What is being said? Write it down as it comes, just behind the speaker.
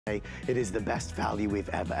It is the best value we've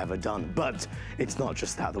ever done. But it's not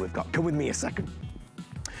just that we've got. Come with me a second.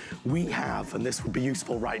 We have, and this would be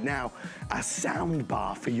useful right now, a sound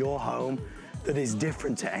bar for your home that is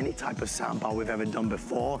different to any type of sound bar we've ever done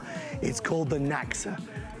before. It's called the Naxa.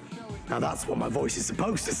 Now that's what my voice is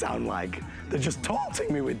supposed to sound like. They're just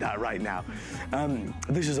taunting me with that right now.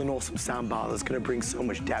 This is an awesome sound bar that's gonna bring so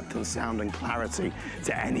much depth and sound and clarity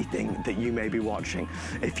to anything that you may be watching.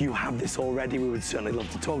 If you have this already, we would certainly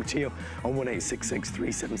love to talk to you on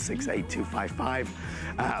 1-866-376-8255.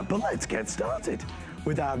 But let's get started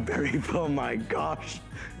with our very, oh my gosh,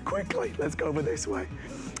 quickly, let's go over this way.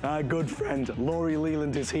 Our good friend, Laurie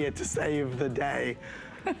Leland is here to save the day.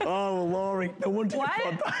 Oh, Laurie, no wonder you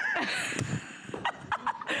put that.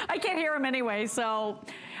 I can't hear him anyway, so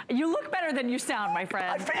you look better than you sound, my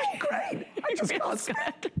friend. I feel great. I just can't speak.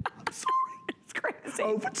 I'm sorry. It's crazy.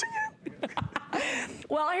 Over to you.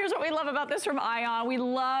 Well, here's what we love about this from Ion. We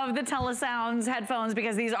love the Telesounds headphones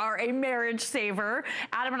because these are a marriage saver.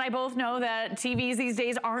 Adam and I both know that TVs these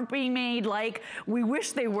days aren't being made like we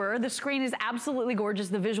wish they were. The screen is absolutely gorgeous.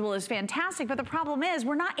 The visual is fantastic. But the problem is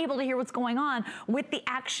we're not able to hear what's going on with the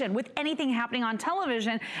action, with anything happening on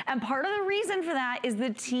television. And part of the reason for that is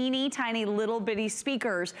the teeny tiny little bitty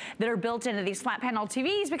speakers that are built into these flat panel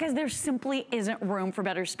TVs because there simply isn't room for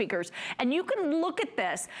better speakers. And you can look at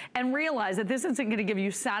this and realize that this isn't going to give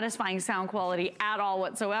you satisfying sound quality at all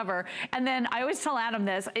whatsoever. And then I always tell Adam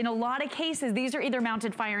this, in a lot of cases, these are either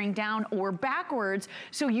mounted firing down or backwards,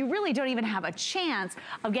 so you really don't even have a chance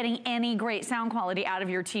of getting any great sound quality out of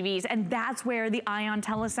your TVs, and that's where the Ion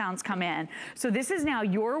Telesounds come in. So this is now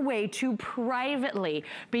your way to privately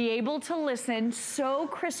be able to listen so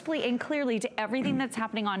crisply and clearly to everything that's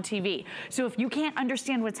happening on TV. So if you can't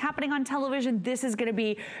understand what's happening on television, this is gonna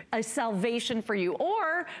be a salvation for you.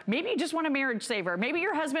 Or maybe you just want a marriage saver. Maybe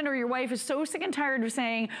your husband or your wife is so sick and tired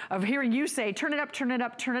of hearing you say, turn it up, turn it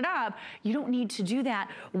up, turn it up. You don't need to do that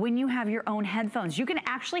when you have your own headphones. You can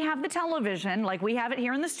actually have the television, like we have it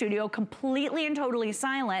here in the studio, completely and totally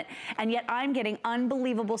silent, and yet I'm getting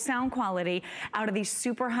unbelievable sound quality out of these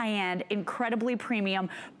super high-end, incredibly premium,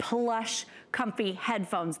 plush, comfy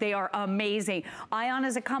headphones. They are amazing. Ion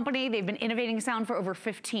is a company, they've been innovating sound for over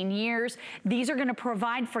 15 years. These are gonna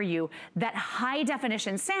provide for you that high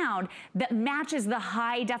definition sound that matches the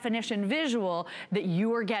high definition visual that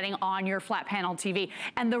you are getting on your flat panel TV.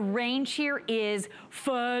 And the range here is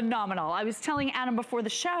phenomenal. I was telling Adam before the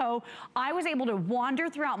show, I was able to wander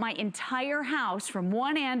throughout my entire house from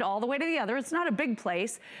one end all the way to the other. It's not a big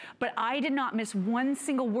place, but I did not miss one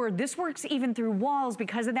single word. This works even through walls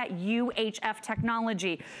because of that UHF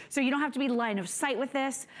technology. So you don't have to be line of sight with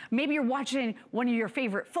this. Maybe you're watching one of your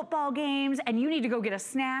favorite football games and you need to go get a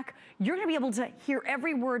snack. You're gonna be able to hear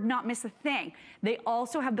every word, not miss a thing. They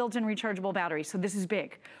also have built-in rechargeable batteries, so this is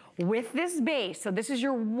big. With this base, so this is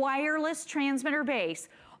your wireless transmitter base,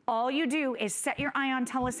 all you do is set your Ion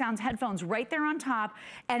Telesounds headphones right there on top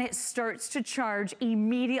and it starts to charge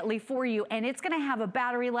immediately for you, and it's gonna have a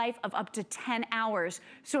battery life of up to 10 hours.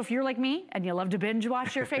 So if you're like me and you love to binge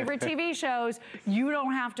watch your favorite TV shows, you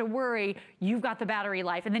don't have to worry, you've got the battery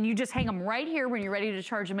life. And then you just hang them right here when you're ready to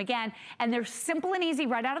charge them again. And they're simple and easy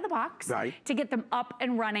right out of the box to get them up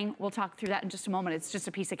and running. We'll talk through that in just a moment. It's just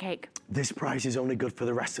a piece of cake. This price is only good for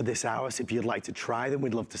the rest of this hour, so if you'd like to try them,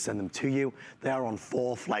 we'd love to send them to you. They are on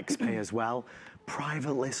 4 FlexPay as well.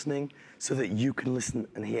 Private listening, so that you can listen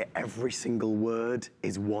and hear every single word,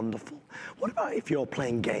 is wonderful. What about if you're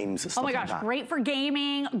playing games or stuff like that? Oh my gosh, great for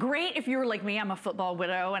gaming. Great if you're like me, I'm a football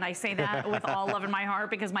widow, and I say that with all love in my heart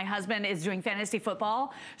because my husband is doing fantasy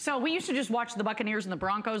football. So we used to just watch the Buccaneers and the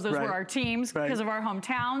Broncos. Those were our teams because of our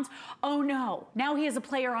hometowns. Oh no, now he is a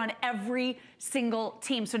player on every single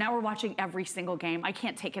team. So now we're watching every single game. I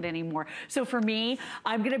can't take it anymore. So for me,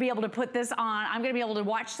 I'm gonna be able to put this on. I'm gonna be able to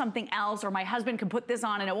watch something else, or my husband can put this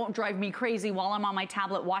on and it won't drive me crazy while I'm on my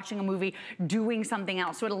tablet watching a movie, doing something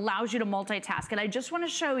else. So it allows you to multitask. And I just want to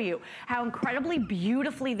show you how incredibly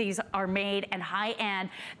beautifully these are made and high-end.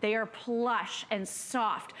 They are plush and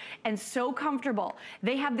soft and so comfortable.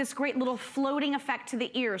 They have this great little floating effect to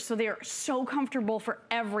the ears, so they're so comfortable for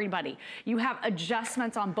everybody. You have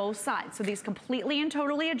adjustments on both sides. So these completely and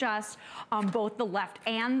totally adjust on both the left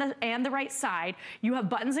and the right side. You have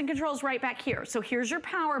buttons and controls right back here. So here's your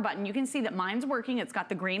power button. You can see that mine's working. It's got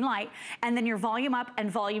the green light. And then your volume up and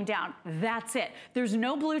volume down. That's it. There's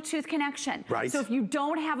no Bluetooth connection. So if you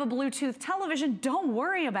don't have a Bluetooth television, don't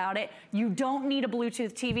worry about it. You don't need a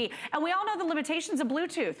Bluetooth TV. And we all know the limitations of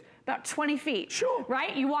Bluetooth. about 20 feet. Sure.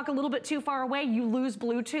 Right? You walk a little bit too far away, you lose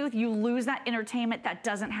Bluetooth, you lose that entertainment. That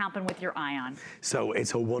doesn't happen with your Ion. So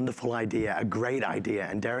it's a wonderful idea, a great idea,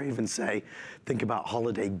 and dare I even say, think about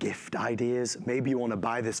holiday gift ideas. Maybe you want to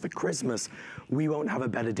buy this for Christmas. We won't have a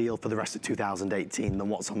better deal for the rest of 2018 than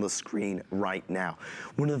what's on the screen right now.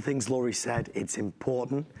 One of the things Lori said, it's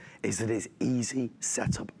important, is that it's easy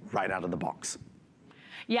setup right out of the box.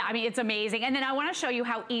 Yeah, I mean, it's amazing. And then I want to show you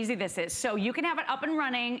how easy this is. So you can have it up and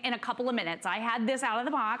running in a couple of minutes. I had this out of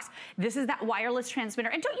the box. This is that wireless transmitter.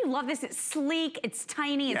 And don't you love this? It's sleek, it's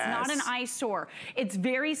tiny, it's not an eyesore. It's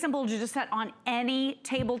very simple to just set on any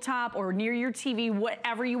tabletop or near your TV,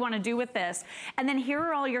 whatever you want to do with this. And then here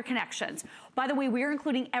are all your connections. By the way, we're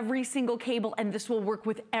including every single cable, and this will work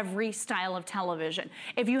with every style of television.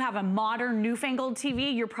 If you have a modern, newfangled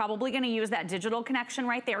TV, you're probably going to use that digital connection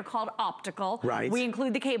right there called optical. Right. We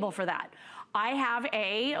include the cable for that. I have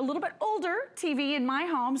a little bit older TV in my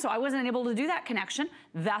home, so I wasn't able to do that connection.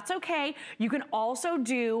 That's okay. You can also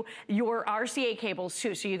do your RCA cables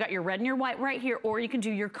too. So you got your red and your white right here, or you can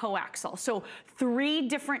do your coaxial. So 3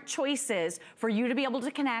 different choices for you to be able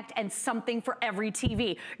to connect, and something for every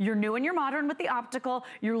TV. You're new and you're modern with the optical.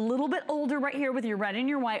 You're a little bit older right here with your red and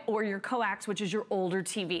your white, or your coax, which is your older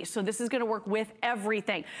TV. So this is gonna work with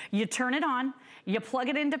everything. You turn it on, you plug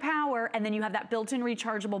it into power, and then you have that built-in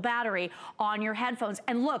rechargeable battery on your headphones.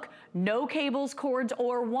 And look, no cables, cords,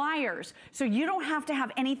 or wires. So you don't have to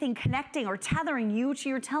have anything connecting or tethering you to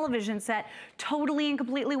your television set. Totally and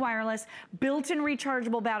completely wireless, built-in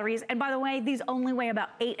rechargeable batteries. And by the way, these only weigh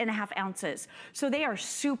about 8.5 ounces. So they are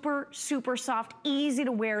super, super soft, easy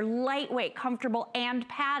to wear, lightweight, comfortable, and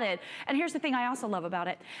padded. And here's the thing I also love about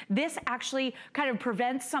it. This actually kind of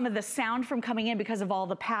prevents some of the sound from coming in because of all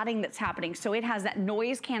the padding that's happening. So it has that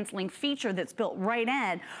noise canceling feature that's built right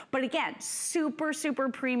in. But again, super, super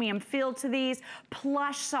premium feel to these,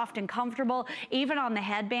 plush, soft, and comfortable. Even on the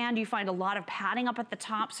headband, you find a lot of padding up at the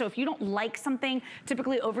top. So if you don't like something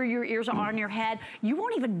typically over your ears or on your head, you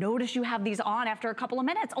won't even notice you have these on after a couple of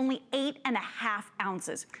minutes. Only 8.5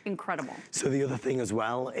 ounces. Incredible. So the other thing as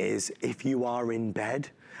well is if you are in bed,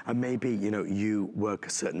 and maybe, you know, you work a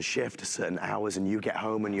certain shift, certain hours, and you get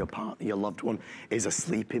home and your partner, your loved one is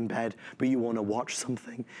asleep in bed, but you want to watch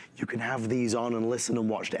something, you can have these on and listen and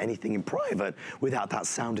watch to anything in private without that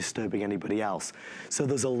sound disturbing anybody else. So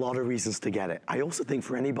there's a lot of reasons to get it. I also think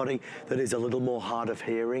for anybody that is a little more hard of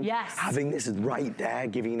hearing, having this right there,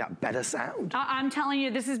 giving that better sound. I'm telling you,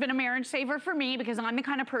 this has been a marriage saver for me, because I'm the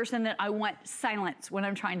kind of person that I want silence when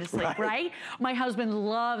I'm trying to sleep, right? My husband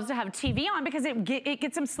loves to have TV on because it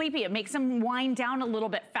gets him sleepy. It makes him wind down a little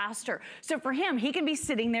bit faster. So for him, he can be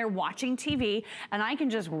sitting there watching TV, and I can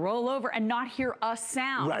just roll over and not hear a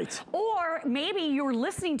sound. Right. Or maybe you're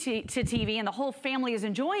listening to TV and the whole family is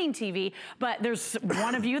enjoying TV, but there's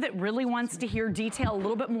one of you that really wants to hear detail a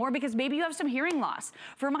little bit more because maybe you have some hearing loss.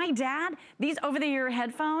 For my dad, these over-the-ear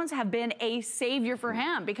headphones have been a savior for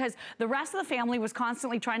him, because the rest of the family was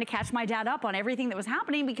constantly trying to catch my dad up on everything that was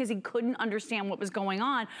happening because he couldn't understand what was going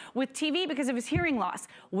on with TV because of his hearing loss.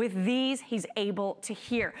 With these, he's able to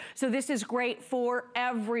hear. So this is great for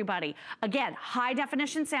everybody. Again, high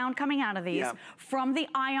definition sound coming out of these from the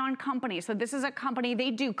Ion company. So this is a company,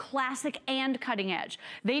 they do classic and cutting edge.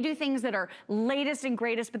 They do things that are latest and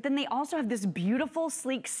greatest, but then they also have this beautiful,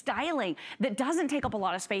 sleek styling that doesn't take up a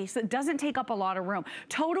lot of space, that doesn't take up a lot of room.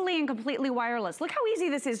 Totally and completely wireless. Look how easy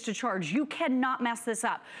this is to charge. You cannot mess this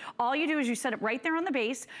up. All you do is you set it right there on the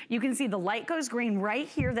base. You can see the light goes green right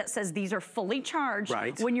here that says these are fully charged.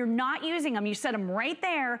 When you're not using them, you set them right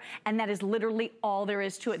there, and that is literally all there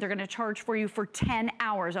is to it. They're gonna charge for you for 10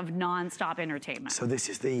 hours of non-stop entertainment. So this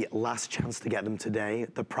is the last chance to get them today.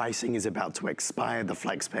 The pricing is about to expire. The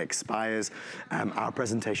FlexPay expires. Our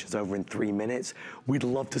presentation's over in 3 minutes. We'd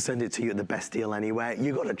love to send it to you at the best deal anywhere.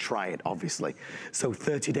 You gotta try it, obviously. So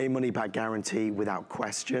 30-day money-back guarantee without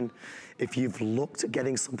question. If you've looked at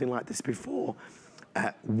getting something like this before,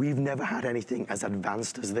 we've never had anything as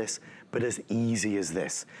advanced as this, but as easy as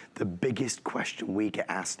this. The biggest question we get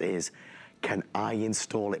asked is, can I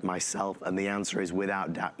install it myself? And the answer is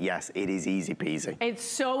without doubt, yes, it is easy peasy. It's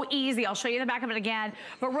so easy. I'll show you the back of it again.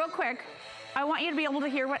 But real quick, I want you to be able to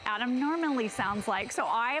hear what Adam normally sounds like. So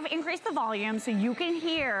I have increased the volume so you can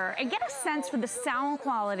hear and get a sense for the sound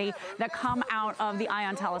quality that come out of the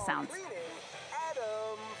Ion Telesounds.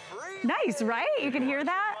 Nice, right? You can hear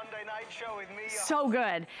that? So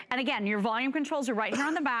good. And again, your volume controls are right here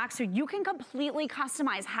on the back, so you can completely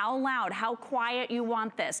customize how loud, how quiet you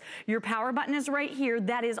want this. Your power button is right here.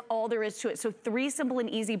 That is all there is to it. So 3 simple and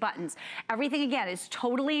easy buttons. Everything, again, is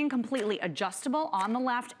totally and completely adjustable on the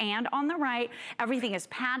left and on the right. Everything is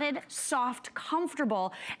padded, soft,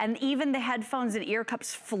 comfortable, and even the headphones and ear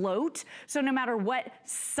cups float. So no matter what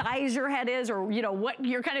size your head is, or what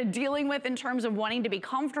you're kind of dealing with in terms of wanting to be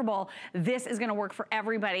comfortable, this is gonna work for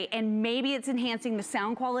everybody. And maybe it's enhancing the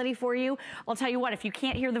sound quality for you. I'll tell you what, if you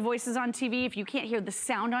can't hear the voices on TV, if you can't hear the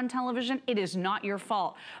sound on television, it is not your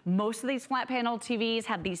fault. Most of these flat panel TVs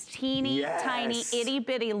have these teeny, tiny, itty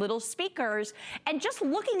bitty little speakers. And just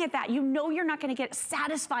looking at that, you know you're not gonna get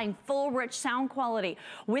satisfying, full, rich sound quality.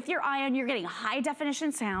 With your Ion, you're getting high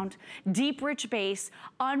definition sound, deep, rich bass,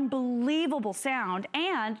 unbelievable sound,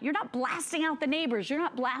 and you're not blasting out the neighbors. You're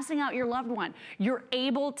not blasting out your loved one. You're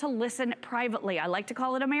able to listen privately. I like to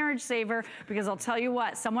call it a marriage saver, because I'll tell you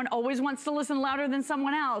what, someone always wants to listen louder than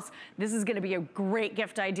someone else. This is gonna be a great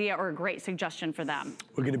gift idea or a great suggestion for them.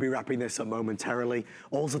 We're gonna be wrapping this up momentarily.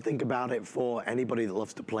 Also think about it for anybody that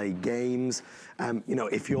loves to play games.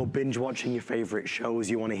 If you're binge watching your favorite shows,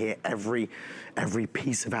 you wanna hear every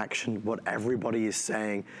piece of action, what everybody is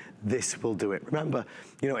saying, this will do it. Remember,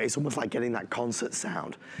 it's almost like getting that concert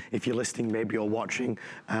sound. If you're listening, maybe you're watching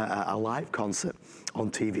a live concert on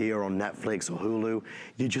TV or on Netflix or Hulu,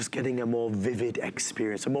 you're just getting a more vivid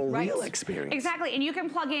experience, a more real experience. Exactly, and you can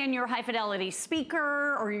plug in your high fidelity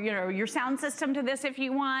speaker or your sound system to this if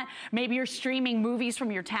you want. Maybe you're streaming movies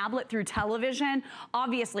from your tablet through television.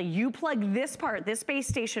 Obviously, you plug this part, this base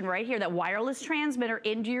station right here, that wireless transmitter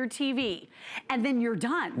into your TV, and then you're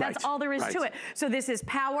done. That's all there is to it. So this is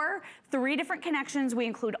power, 3 different connections. We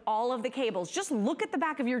include all of the cables. Just look at the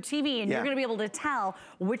back of your TV and you're gonna be able to tell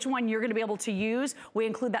which one you're gonna be able to use. We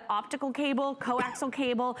include that optical cable, coaxial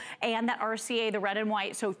cable, and that RCA, the red and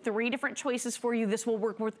white. So 3 different choices for you. This will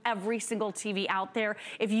work with every single TV out there.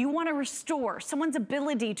 If you wanna restore someone's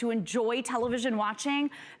ability to enjoy television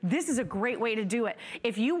watching, this is a great way to do it.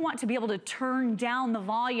 If you want to be able to turn down the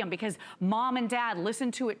volume because mom and dad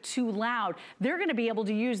listen to it too loud, they're gonna be able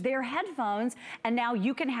to use their headphones, and now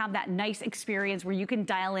you can have that nice experience where you can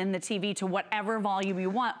dial in the TV to whatever volume you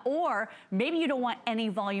want, or maybe you don't want any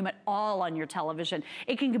volume at all on your television.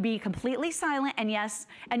 It can be completely silent, and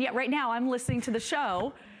yet right now I'm listening to the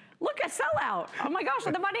show. Look at sellout. Oh my gosh,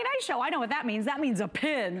 on the Monday Night Show. I know what that means. That means a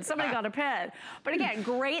pin. Somebody got a pin. But again,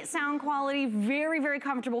 great sound quality, very, very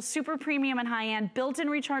comfortable, super premium and high-end, built-in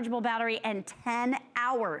rechargeable battery, and 10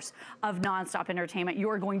 hours of nonstop entertainment. You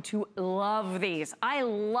are going to love these. I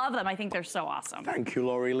love them. I think they're so awesome. Thank you,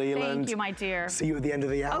 Lori Leland. Thank you, my dear. See you at the end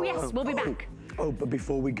of the hour. Oh yes, we'll be back. Oh, but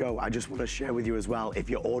before we go, I just want to share with you as well, if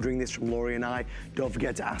you're ordering this from Lori and I, don't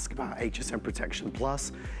forget to ask about HSN Protection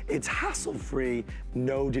Plus. It's hassle-free,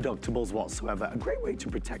 no deductibles whatsoever. A great way to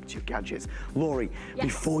protect your gadgets. Lori,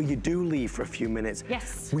 before you do leave for a few minutes,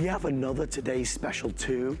 we have another Today's Special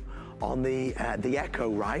too on the Echo,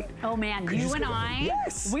 right? Oh man, you and I,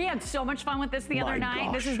 we had so much fun with this the other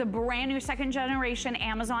night. This is the brand new 2nd generation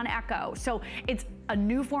Amazon Echo. So it's a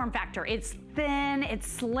new form factor. It's thin, it's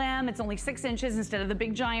slim, it's only 6 inches instead of the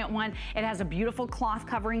big giant one. It has a beautiful cloth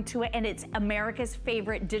covering to it, and it's America's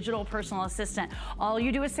favorite digital personal assistant. All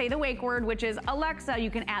you do is say the wake word, which is Alexa. You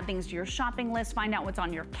can add things to your shopping list, find out what's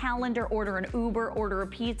on your calendar, order an Uber, order a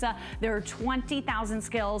pizza. There are 20,000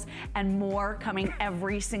 skills and more coming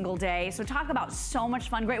every single day. So talk about so much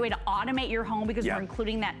fun. Great way to automate your home because we're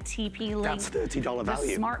including that TP link. That's $30 value.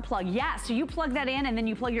 The smart plug. Yeah, so you plug that in and then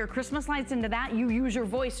you plug your Christmas lights into that. You use your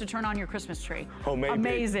voice to turn on your Christmas tree. Oh, maybe.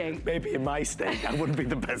 Amazing. Maybe in my state, that wouldn't be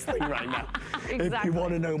the best thing right now. If you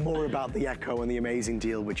want to know more about the Echo and the amazing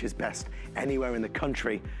deal, which is best anywhere in the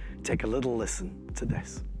country, take a little listen to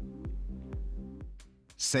this.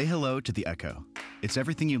 Say hello to the Echo. It's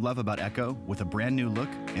everything you love about Echo with a brand new look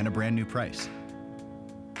and a brand new price.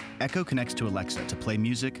 Echo connects to Alexa to play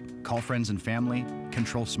music, call friends and family,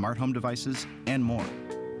 control smart home devices, and more.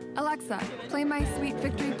 Alexa, play my Sweet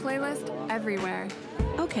Victory playlist everywhere.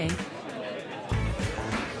 Okay.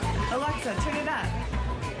 Alexa, turn it up.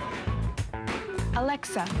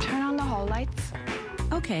 Alexa, turn on the hall lights.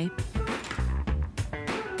 Okay.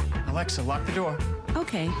 Alexa, lock the door.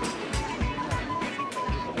 Okay.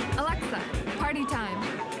 Alexa, party time.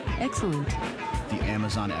 Excellent. The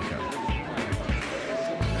Amazon Echo.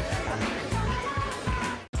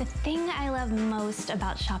 thing I love most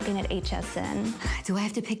about shopping at HSN. Do I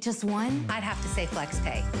have to pick just one? I'd have to say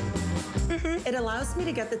FlexPay. It allows me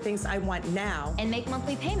to get the things I want now And make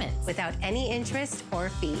monthly payments. Without any interest or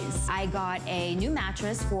fees. I got a new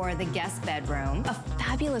mattress for the guest bedroom, a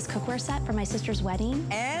fabulous cookware set for my sister's wedding,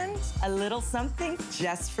 and a little something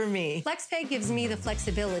just for me. FlexPay gives me the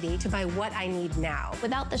flexibility to buy what I need now.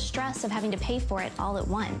 without the stress of having to pay for it all at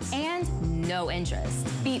once. And no interest.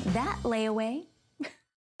 Beat that layaway.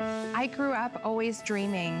 I grew up always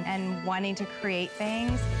dreaming and wanting to create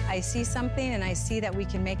things. I see something and I see that we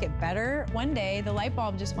can make it better. One day, the light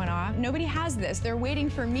bulb just went off. Nobody has this. They're waiting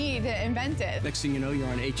for me to invent it. Next thing you know, you're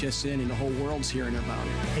on HSN and the whole world's hearing about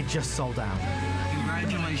it. It just sold out.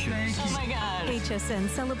 Congratulations. Oh my God. HSN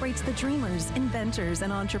celebrates the dreamers, inventors,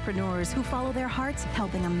 and entrepreneurs who follow their hearts,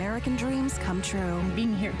 helping American dreams come true.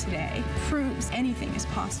 Being here today proves anything is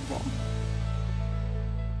possible.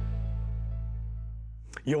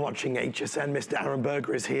 You're watching HSN. Mr. Aaron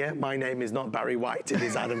Berger is here. My name is not Barry White. It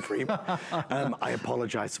is Adam Freeman. I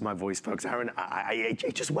apologize for my voice, folks. Aaron,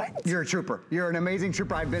 it just went. You're a trooper. You're an amazing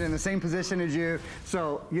trooper. I've been in the same position as you.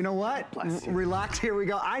 So, you know what? Bless you. Relax. Here we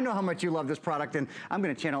go. I know how much you love this product, and I'm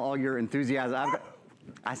going to channel all your enthusiasm.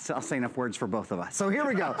 I'll say enough words for both of us. So here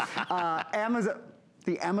we go.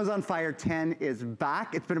 The Amazon Fire 10 is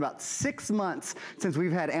back. It's been about 6 months since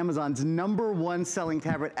we've had Amazon's #1 selling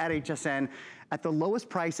tablet at HSN at the lowest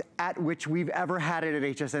price at which we've ever had it at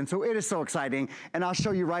HSN. So it is so exciting. And I'll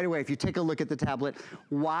show you right away, if you take a look at the tablet,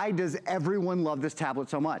 why does everyone love this tablet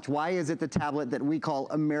so much? Why is it the tablet that we call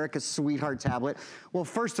America's sweetheart tablet? Well,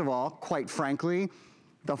 first of all, quite frankly,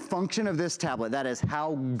 the function of this tablet, that is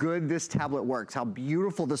how good this tablet works, how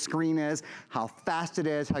beautiful the screen is, how fast it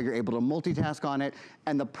is, how you're able to multitask on it,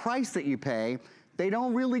 and the price that you pay, they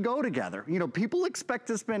don't really go together. You know, people expect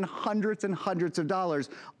to spend hundreds and hundreds of dollars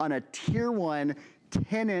on a tier 1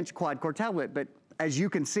 10-inch quad-core tablet, but as you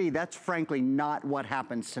can see, that's frankly not what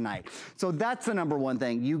happens tonight. So that's the #1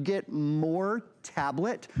 thing. You get more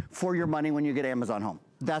tablet for your money when you get Amazon Home.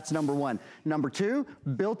 That's #1. #2,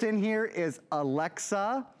 built in here is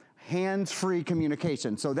Alexa hands-free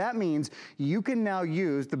communication. So that means you can now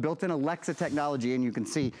use the built-in Alexa technology, and you can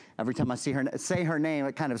see every time I see her say her name,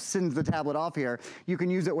 it kind of sends the tablet off here. You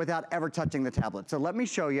can use it without ever touching the tablet. So let me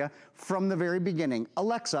show you from the very beginning.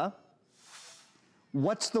 Alexa,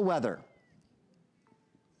 what's the weather?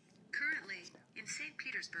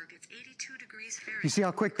 You see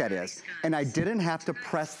how quick that is? And I didn't have to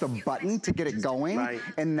press the button to get it going. Right.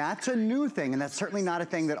 And that's a new thing, and that's certainly not a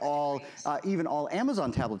thing that even all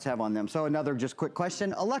Amazon tablets have on them. So another just quick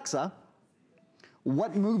question. Alexa,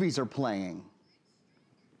 what movies are playing?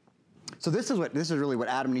 So this is really what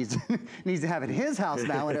Adam needs to have at his house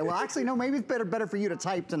now. And well, actually, no, maybe it's better for you to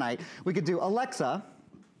type tonight. We could do, Alexa,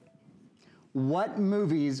 what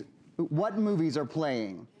movies are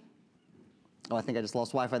playing? Oh, I think I just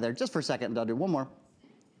lost Wi-Fi there. Just for a second, I'll do one more.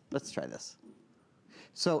 Let's try this.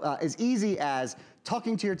 So as easy as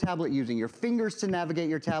talking to your tablet, using your fingers to navigate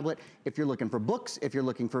your tablet. If you're looking for books, if you're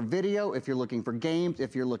looking for video, if you're looking for games,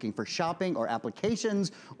 if you're looking for shopping or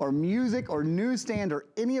applications or music or newsstand or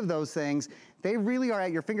any of those things, they really are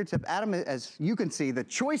at your fingertip. Adam, as you can see, the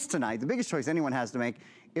choice tonight, the biggest choice anyone has to make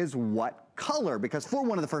is what color, because for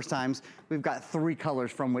one of the first times, we've got 3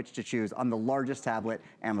 colors from which to choose on the largest tablet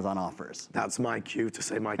Amazon offers. That's my cue to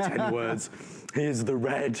say my 10 words. Here's the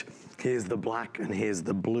red, here's the black, and here's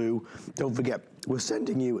the blue. Don't forget, we're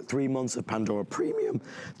sending you 3 months of Pandora Premium,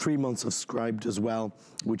 3 months of Scribed as well,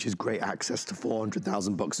 which is great access to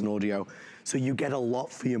 400,000 bucks in audio. So you get a lot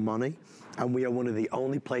for your money. And we are one of the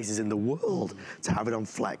only places in the world to have it on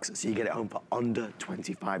Flex, so you get it home for under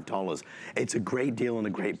 $25. It's a great deal and a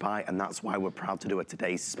great buy, and that's why we're proud to do a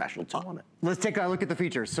today's special 2 on it. Let's take a look at the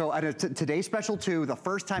features. So at today's special 2, the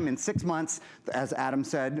first time in 6 months, as Adam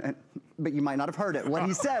said, but you might not have heard it. What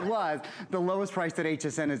he said was the lowest price that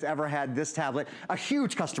HSN has ever had this tablet. A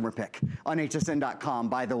huge customer pick on hsn.com,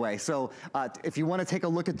 by the way. So if you want to take a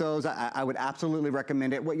look at those, I would absolutely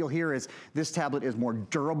recommend it. What you'll hear is this tablet is more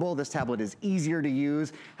durable. This tablet is easier to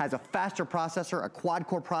use, has a faster processor, a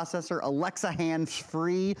quad-core processor, Alexa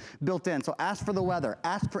hands-free built in. So ask for the weather,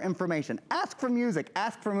 ask for information, ask for music,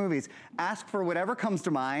 ask for movies, ask for whatever comes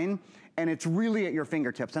to mind, and it's really at your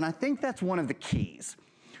fingertips. And I think that's one of the keys.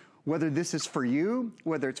 Whether this is for you,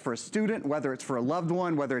 whether it's for a student, whether it's for a loved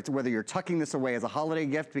one, whether you're tucking this away as a holiday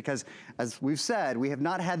gift, because as we've said, we have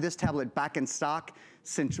not had this tablet back in stock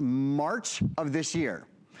since March of this year.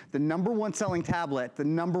 The #1 selling tablet, the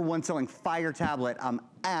 #1 selling Fire tablet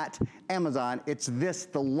at Amazon, it's this,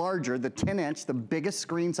 the larger, the 10-inch, the biggest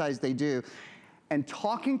screen size they do. And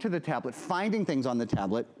talking to the tablet, finding things on the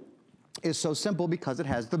tablet, is so simple because it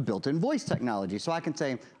has the built-in voice technology. So I can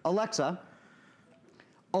say, Alexa,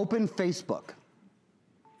 open Facebook.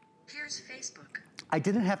 Here's Facebook. I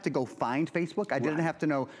didn't have to go find Facebook. I didn't have to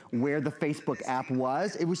know where the Facebook app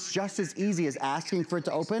was. It was just as easy as asking for it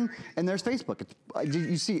to open, and there's Facebook.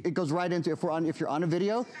 You see, it goes right into, if you're on a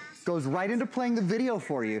video, goes right into playing the video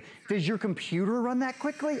for you. Does your computer run that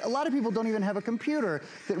quickly? A lot of people don't even have a computer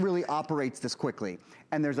that really operates this quickly.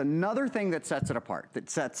 And there's another thing that sets it apart, that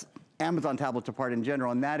sets Amazon tablets apart in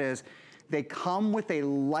general, and that is they come with a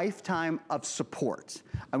lifetime of support.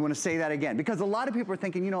 I want to say that again, because a lot of people are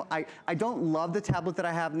thinking, you know, I don't love the tablet that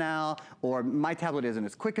I have now, or my tablet isn't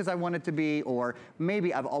as quick as I want it to be, or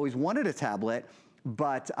maybe I've always wanted a tablet,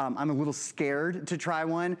 but I'm a little scared to try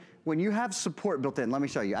one. When you have support built in, let me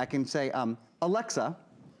show you. I can say, Alexa,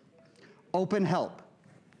 open help.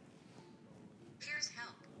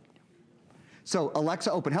 So Alexa,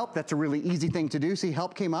 open help, that's a really easy thing to do. See,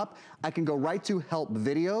 help came up. I can go right to help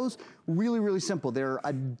videos. Really, really simple. There are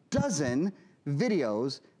a dozen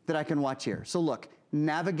videos that I can watch here. So look,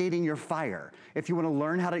 navigating your fire. If you want to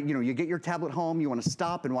learn how to, you know, you get your tablet home, you want to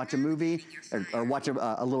stop and watch a movie or watch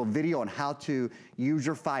a little video on how to use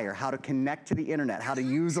your fire, how to connect to the internet, how to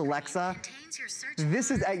use Alexa. This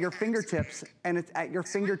is at your fingertips, and it's at your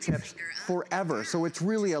fingertips forever. So it's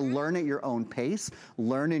really a learn at your own pace,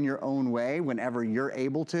 learn in your own way whenever you're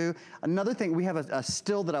able to. Another thing, we have a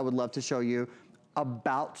still that I would love to show you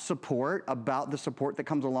about support, about the support that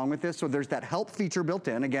comes along with this. So there's that help feature built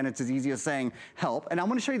in. Again, it's as easy as saying help. And I'm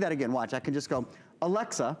gonna show you that again, watch. I can just go,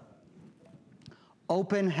 Alexa,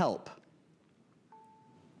 open help.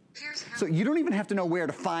 So you don't even have to know where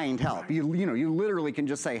to find help. You literally can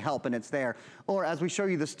just say help and it's there. Or as we show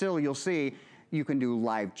you the still, you'll see you can do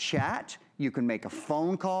live chat, you can make a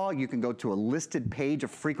phone call, you can go to a listed page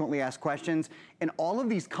of frequently asked questions, and all of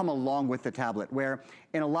these come along with the tablet, where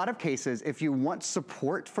in a lot of cases, if you want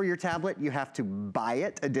support for your tablet, you have to buy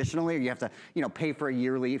it additionally, or you have to pay for a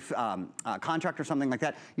yearly contract or something like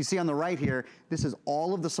that. You see on the right here, this is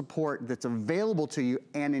all of the support that's available to you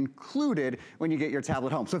and included when you get your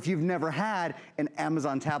tablet home. So if you've never had an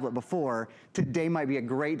Amazon tablet before, today might be a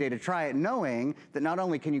great day to try it, knowing that not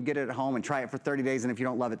only can you get it at home and try it for 30 days, and if you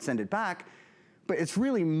don't love it, send it back, but it's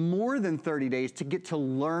really more than 30 days to get to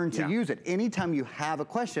learn to use it. Anytime you have a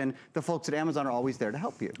question, the folks at Amazon are always there to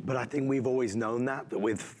help you. But I think we've always known that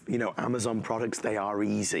with, Amazon products, they are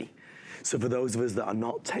easy. So for those of us that are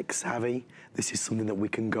not tech savvy, this is something that we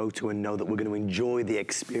can go to and know that we're going to enjoy the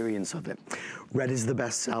experience of it. Red is the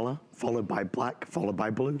best seller, followed by black, followed by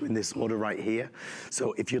blue in this order right here.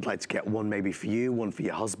 So if you'd like to get one maybe for you, one for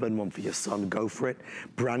your husband, one for your son, go for it.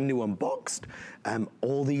 Brand new unboxed.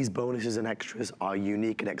 All these bonuses and extras are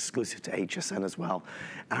unique and exclusive to HSN as well.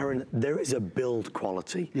 Aaron, there is a build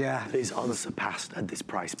quality that is unsurpassed at this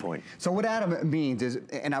price point. So what Adam means is,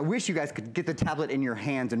 and I wish you guys could get the tablet in your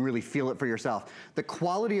hands and really feel it for yourself. The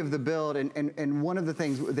quality of the build, and one of the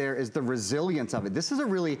things there is the resilience of it. This is a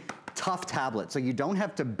really tough tablet, so you don't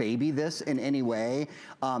have to baby this in any way.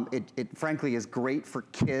 It frankly is great for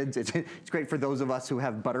kids. It's great for those of us who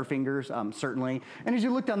have butterfingers, certainly. And as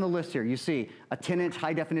you look down the list here, you see a 10-inch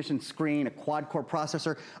high-definition screen, a quad-core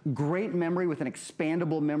processor, great memory with an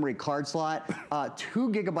expandable memory card slot, 2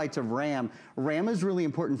 gigabytes of RAM. RAM is really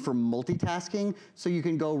important for multitasking, so you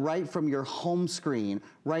can go right from your home screen,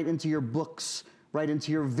 right into your books, right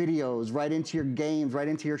into your videos, right into your games, right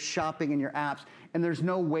into your shopping and your apps. And there's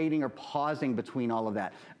no waiting or pausing between all of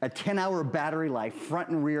that. A 10-hour battery life, front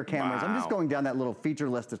and rear cameras. Wow. I'm just going down that little feature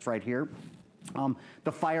list that's right here.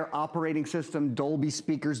 The Fire operating system, Dolby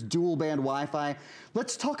speakers, dual band Wi-Fi.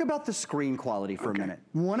 Let's talk about the screen quality for a minute.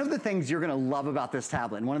 One of the things you're gonna love about this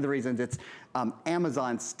tablet, and one of the reasons it's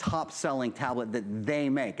Amazon's top selling tablet that they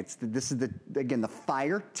make. This is again, the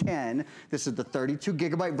Fire 10. This is the 32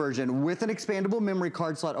 gigabyte version with an expandable memory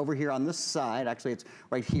card slot over here on this side. Actually, it's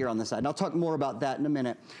right here on the side. And I'll talk more about that in a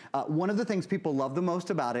minute. One of the things people love the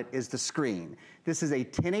most about it is the screen. This is a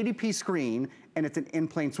 1080p screen, and it's an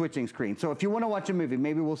in-plane switching screen. So if you want to watch a movie,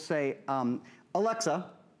 maybe we'll say, Alexa,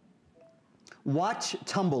 watch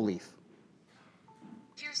Tumbleleaf.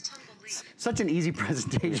 Here's Tumbleleaf. Such an easy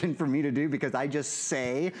presentation for me to do because I just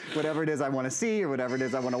say whatever it is I want to see or whatever it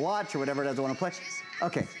is I want to watch or whatever it is I want to play.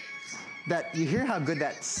 Okay. You hear how good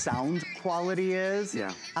that sound quality is?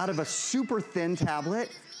 Yeah. Out of a super thin tablet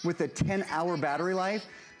with a 10-hour battery life,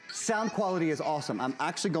 sound quality is awesome. I'm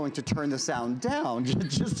actually going to turn the sound down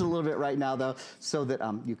just a little bit right now, though, so that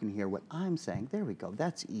you can hear what I'm saying. There we go.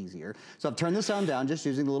 That's easier. So I've turned the sound down just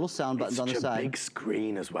using the little sound buttons on the side. It's a big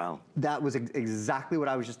screen as well. That was exactly what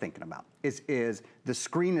I was just thinking about. Is the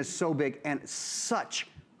screen is so big and such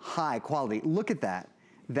high quality. Look at that.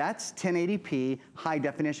 That's 1080p high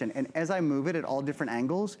definition. And as I move it at all different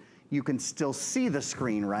angles, you can still see the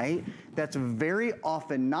screen, right? That's very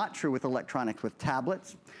often not true with electronics, with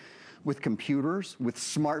tablets, with computers, with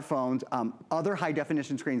smartphones, other high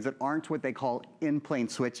definition screens that aren't what they call in-plane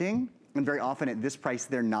switching. And very often at this price,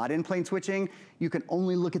 they're not in plane switching. You can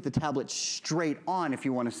only look at the tablet straight on if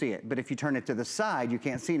you want to see it. But if you turn it to the side, you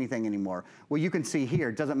can't see anything anymore. Well, you can see here.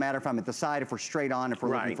 It doesn't matter if I'm at the side, if we're straight on, if we're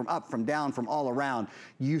looking from up, from down, from all around.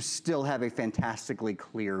 You still have a fantastically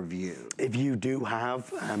clear view. If you do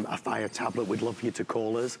have a Fire tablet, we'd love for you to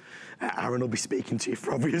call us. Aaron will be speaking to you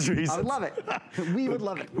for obvious reasons. I would love it. We would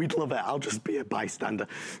love it. We'd love it. I'll just be a bystander.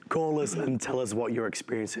 Call us and tell us what your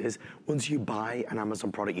experience is. Once you buy an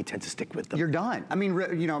Amazon product, you tend to stick with them. You're done. I mean,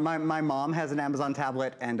 you know, my mom has an Amazon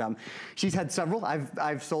tablet, and she's had several.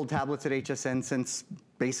 I've sold tablets at HSN since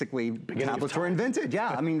basically tablets were invented. Yeah,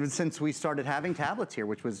 I mean, since we started having tablets here,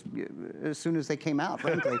 which was as soon as they came out,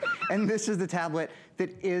 frankly. And this is the tablet that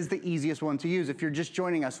is the easiest one to use. If you're just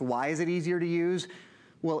joining us, why is it easier to use?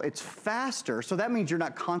 Well, it's faster, so that means you're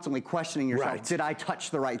not constantly questioning yourself, did I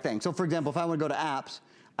touch the right thing? So for example, if I want to go to apps,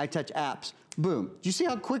 I touch apps, boom. Do you see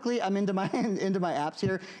how quickly I'm into my apps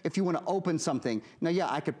here? If you want to open something, now yeah,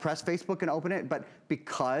 I could press Facebook and open it, but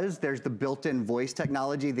because there's the built-in voice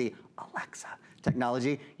technology, the Alexa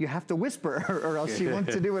technology, you have to whisper or else she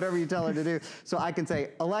wants to do whatever you tell her to do. So I can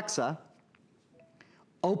say, Alexa,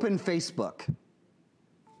 open Facebook.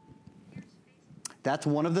 That's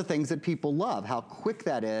one of the things that people love, how quick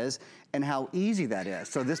that is and how easy that is.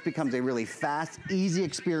 So this becomes a really fast, easy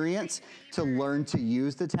experience to learn to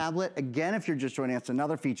use the tablet. Again, if you're just joining us,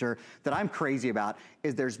 another feature that I'm crazy about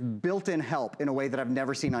is there's built-in help in a way that I've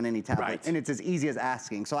never seen on any tablet. And it's as easy as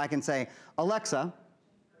asking. So I can say, Alexa,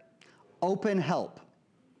 open help.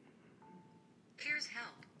 Here's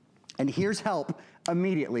help. And here's help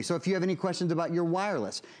immediately. So if you have any questions about your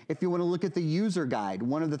wireless, if you want to look at the user guide,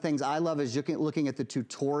 one of the things I love is looking at the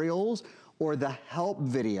tutorials or the help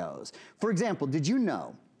videos. For example, did you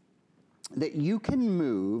know that you can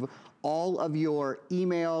move all of your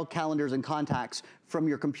email, calendars, and contacts from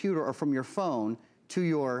your computer or from your phone to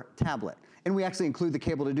your tablet? And we actually include the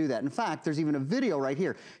cable to do that. In fact, there's even a video right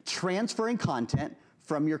here, transferring content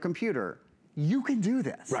from your computer. You can do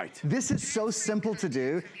this. This is so simple to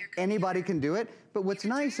do. Anybody can do it. But what's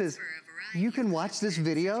nice is you can watch this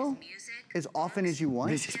video as often as you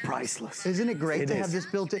want. This is priceless. Isn't it great to have this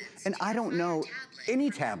built in? And I don't know any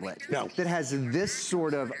tablet that has this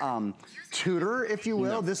sort of tutor, if you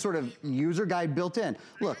will, this sort of user guide built in.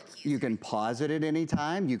 Look, you can pause it at any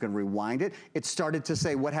time. You can rewind it. It started to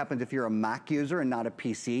say what happens if you're a Mac user and not a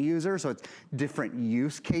PC user. So it's different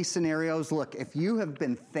use case scenarios. Look, if you have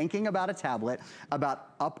been thinking about a tablet,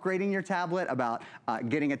 about upgrading your tablet, about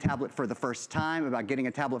getting a tablet for the first time, about getting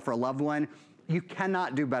a tablet for a loved one, you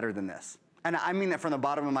cannot do better than this. And I mean that from the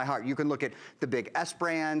bottom of my heart. You can look at the big S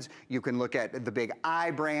brands, you can look at the big I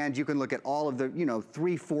brands, you can look at all of the, you know,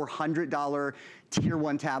 $300, $400 tier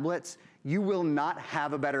 1 tablets. You will not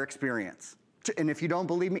have a better experience. And if you don't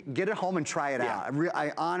believe me, get it home and try it out.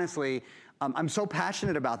 I honestly, I'm so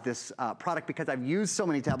passionate about this product because I've used so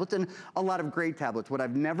many tablets and a lot of great tablets. What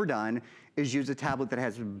I've never done is use a tablet that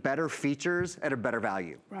has better features at a better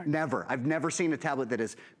value. Never. I've never seen a tablet that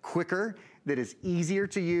is quicker, that is easier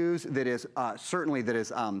to use, that is certainly that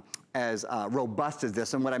is as robust as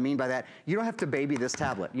this. And what I mean by that, you don't have to baby this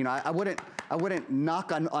tablet. You know, I wouldn't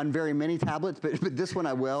knock on very many tablets, but this one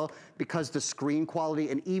I will, because the screen quality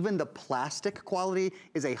and even the plastic quality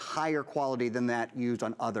is a higher quality than that used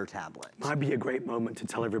on other tablets. Might be a great moment to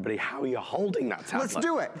tell everybody how you're holding that tablet. Let's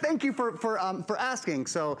do it. Thank you for asking.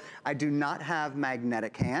 So I do not have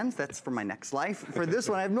magnetic hands. That's for my next life. For this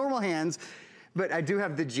one, I have normal hands. But I do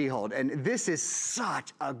have the G-Hold, and this is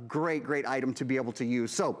such a great, great item to be able to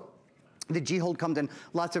use. So the G-Hold comes in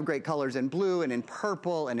lots of great colors, in blue and in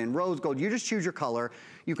purple and in rose gold. You just choose your color.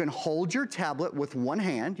 You can hold your tablet with one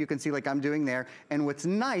hand. You can see like I'm doing there. And what's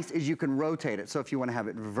nice is you can rotate it. So if you want to have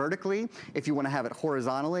it vertically, if you want to have it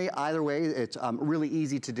horizontally, either way, it's really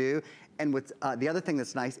easy to do. And what's, the other thing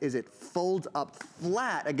that's nice is it folds up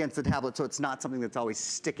flat against the tablet, so it's not something that's always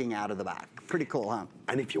sticking out of the back. Pretty cool, huh?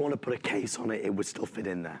 And if you want to put a case on it, it would still fit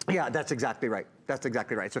in there. Yeah, that's exactly right. That's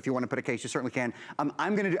exactly right. So if you want to put a case, you certainly can.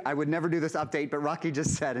 I would never do this update, but Rocky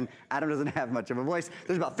just said, and Adam doesn't have much of a voice,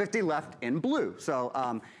 there's about 50 left in blue. So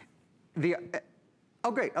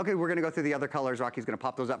oh great, okay, we're gonna go through the other colors. Rocky's gonna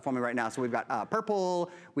pop those up for me right now. So we've got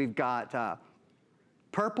purple, we've got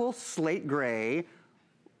purple, slate gray,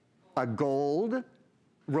 a gold,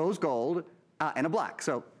 rose gold, and a black.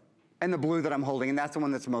 So, and the blue that I'm holding, and that's the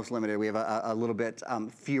one that's most limited. We have a little bit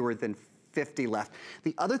fewer than 50 left.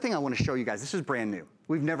 The other thing I want to show you guys, this is brand new.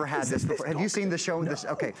 We've never had this before. Have you seen the show? No.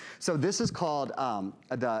 Okay, so this is called, I'm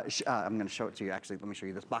gonna show it to you actually. Let me show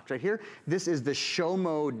you this box right here. This is the Show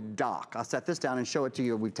Mode dock. I'll set this down and show it to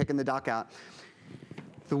you. We've taken the dock out.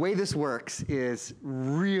 The way this works is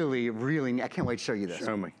really, really, I can't wait to show you this.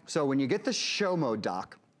 Show me. So when you get the Show Mode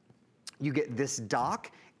dock, you get this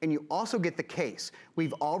dock, and you also get the case.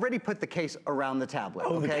 We've already put the case around the tablet.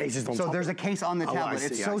 Oh, okay? the case is on So top. there's a case on the tablet.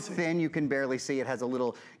 It's so thin you can barely see. It has a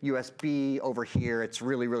little USB over here. It's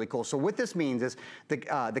really, really cool. So what this means is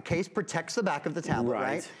the case protects the back of the tablet,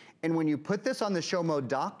 right? And when you put this on the Show Mode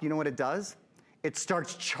dock, you know what it does? It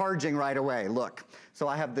starts charging right away, look. So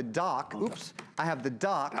I have the dock, I have the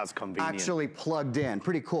dock actually plugged in.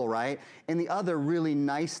 Pretty cool, right? And the other really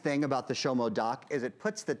nice thing about the Show Mode dock is it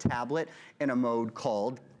puts the tablet in a mode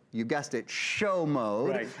called, you guessed it, Show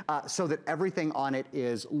Mode, so that everything on it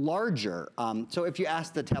is larger. So if you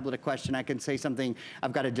ask the tablet a question, I can say something,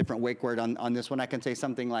 I've got a different wake word on this one. I can say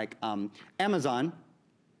something like, Amazon,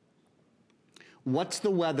 what's the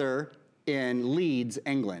weather in Leeds,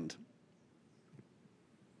 England?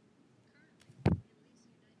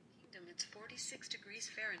 It's 46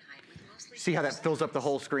 degrees Fahrenheit with mostly... See how that fills up the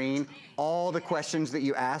whole screen? All the questions that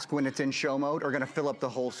you ask when it's in Show Mode are gonna fill up the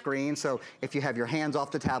whole screen. So if you have your hands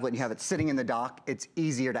off the tablet and you have it sitting in the dock, it's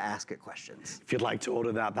easier to ask it questions. If you'd like to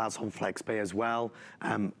order that, that's on FlexPay as well.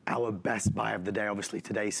 Our best buy of the day, obviously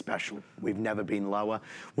today's special. We've never been lower.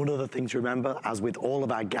 One other thing to remember, as with all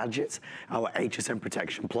of our gadgets, our HSN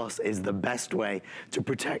Protection Plus is the best way to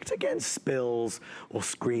protect against spills or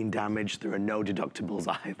screen damage. There are no deductibles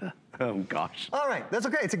either. Oh gosh. All right, that's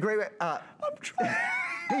okay. It's a great way. I'm trying.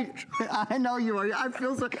 I know you are. I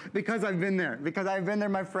feel so, because I've been there. Because I've been there,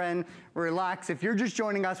 my friend. Relax. If you're just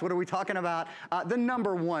joining us, what are we talking about? The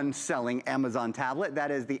 #1 selling Amazon tablet. That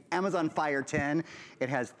is the Amazon Fire 10. It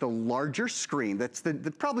has the larger screen. That's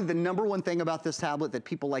probably the #1 thing about this tablet that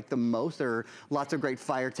people like the most. There are lots of great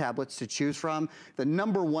Fire tablets to choose from. The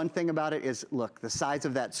 #1 thing about it is, look, the size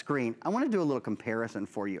of that screen. I want to do a little comparison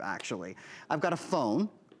for you, actually. I've got a phone.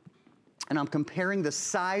 And I'm comparing the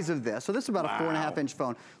size of this. So this is about a 4.5-inch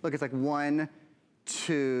phone. Look, it's like 1,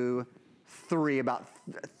 2, 3, about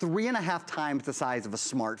 3.5 times the size of a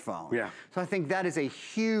smartphone. Yeah. So I think that is a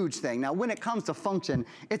huge thing. Now, when it comes to function,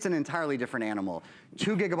 it's an entirely different animal.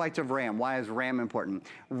 2 gigabytes of RAM. Why is RAM important?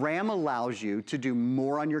 RAM allows you to do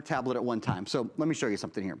more on your tablet at one time. So let me show you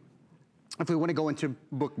something here. If we want to go into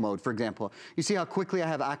book mode, for example, you see how quickly I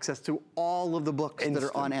have access to all of the books that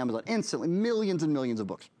are on Amazon. Instantly, millions and millions of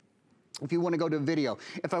books. If you want to go to video,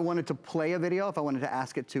 if I wanted to play a video, if I wanted to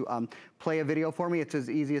ask it to play a video for me, it's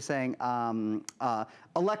as easy as saying,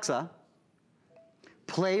 Alexa,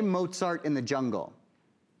 play Mozart in the Jungle.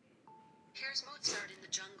 Here's Mozart in the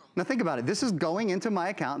Jungle. Now think about it. This is going into my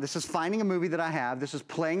account. This is finding a movie that I have. This is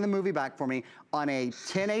playing the movie back for me on a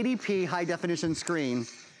 1080p high definition screen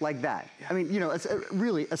like that. I mean, you know, it's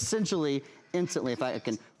really essentially instantly. If I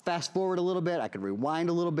can fast forward a little bit, I could rewind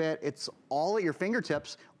a little bit. It's all at your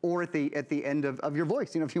fingertips or at the end of your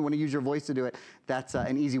voice. You know, if you want to use your voice to do it, that's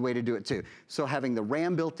an easy way to do it too. So having the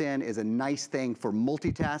RAM built in is a nice thing for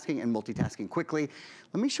multitasking and multitasking quickly.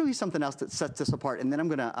 Let me show you something else that sets this apart, and then I'm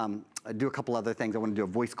gonna do a couple other things. I want to do a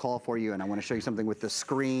voice call for you, and I want to show you something with the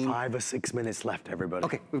screen. 5 or 6 minutes left, everybody.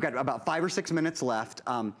 Okay, we've got about 5 or 6 minutes left.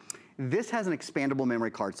 This has an expandable memory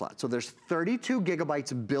card slot. So there's 32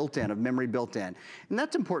 gigabytes built in, of memory built in. And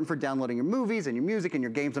that's important for downloading your movies and your music and your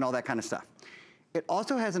games and all that kind of stuff. It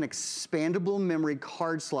also has an expandable memory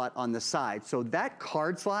card slot on the side. So that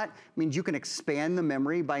card slot means you can expand the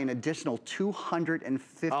memory by an additional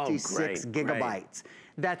 256 gigabytes.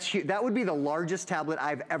 That's huge. That would be the largest tablet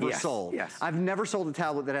I've ever sold. Yes. I've never sold a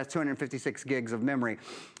tablet that has 256 gigs of memory.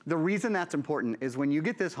 The reason that's important is when you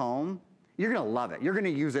get this home, you're gonna love it. You're gonna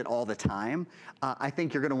use it all the time. I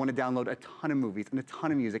think you're gonna wanna download a ton of movies and a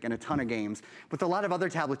ton of music and a ton of games. With a lot of other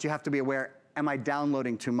tablets, you have to be aware, am I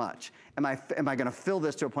downloading too much? Am I gonna fill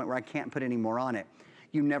this to a point where I can't put any more on it?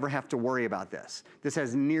 You never have to worry about this. This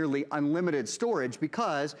has nearly unlimited storage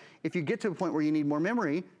because if you get to a point where you need more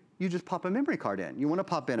memory, you just pop a memory card in. You wanna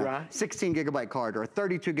pop in a 16 gigabyte card or a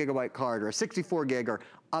 32 gigabyte card or a 64 gig or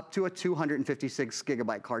up to a 256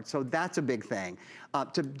 gigabyte card. So that's a big thing.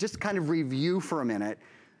 To just kind of review for a minute,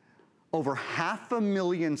 over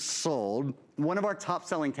 500,000 sold, one of our top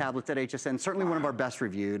selling tablets at HSN, certainly one of our best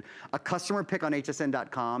reviewed, a customer pick on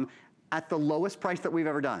hsn.com at the lowest price that we've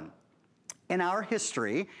ever done. In our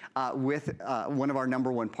history with one of our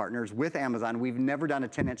 #1 partners, with Amazon, we've never done a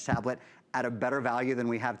 10-inch tablet at a better value than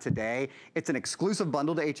we have today. It's an exclusive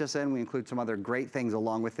bundle to HSN. We include some other great things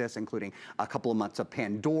along with this, including a couple of months of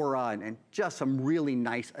Pandora and just some really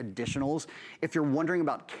nice additionals. If you're wondering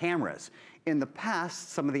about cameras, in the past,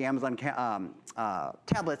 some of the Amazon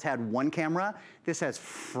tablets had one camera. This has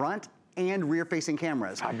front and rear-facing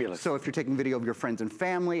cameras. Fabulous. So if you're taking video of your friends and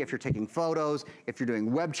family, if you're taking photos, if you're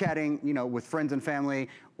doing web chatting, you know, with friends and family,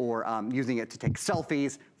 or using it to take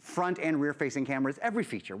selfies, front and rear-facing cameras, every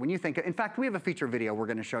feature. When you think, in fact, we have a feature video we're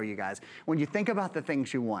gonna show you guys. When you think about the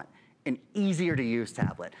things you want, an easier to use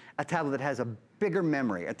tablet, a tablet that has a bigger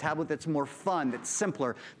memory, a tablet that's more fun, that's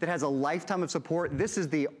simpler, that has a lifetime of support. This is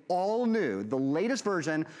the all new, the latest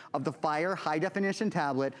version of the Fire high definition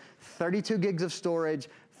tablet, 32 gigs of storage,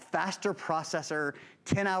 faster processor,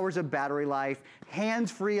 10 hours of battery life,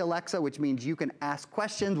 hands-free Alexa, which means you can ask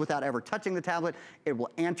questions without ever touching the tablet. It will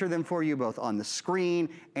answer them for you both on the screen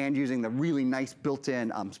and using the really nice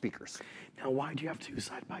built-in speakers. Now, why do you have two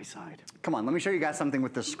side by side? Come on, let me show you guys something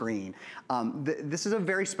with the screen. This is a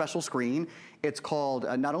very special screen. It's called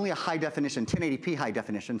not only a high definition, 1080p high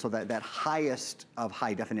definition, so that highest of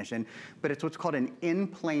high definition, but it's what's called an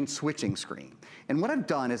in-plane switching screen. And what I've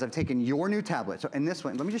done is I've taken your new tablet, so in this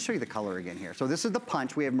one, let me just show you the color again here. So this is the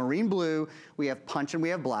Punch. We have marine blue, we have Punch, and we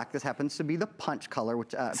have black. This happens to be the Punch color,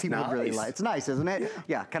 which people nice. really like. It's nice, isn't it?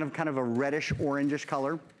 Yeah, kind of a reddish, orangish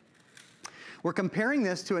color. We're comparing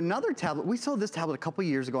this to another tablet. We sold this tablet a couple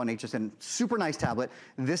years ago on HSN. Super nice tablet.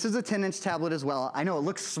 This is a 10-inch tablet as well. I know it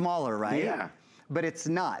looks smaller, right? Yeah. But it's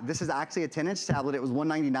not. This is actually a 10-inch tablet. It was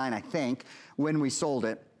 $199, I think, when we sold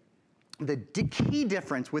it. The key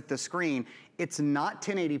difference with the screen, it's not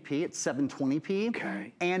 1080p, it's 720p.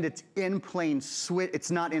 Okay. And it's in-plane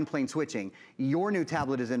it's not in-plane switching. Your new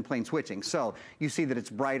tablet is in-plane switching. So you see that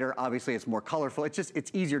it's brighter, obviously it's more colorful.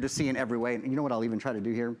 It's easier to see in every way. And you know what I'll even try to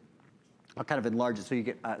do here? I'll kind of enlarge it so you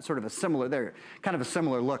get sort of a similar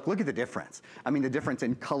look. Look at the difference. I mean, the difference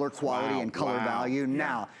in color quality and color value. Yeah.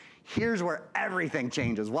 Now, here's where everything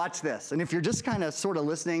changes. Watch this. And if you're just kind of sort of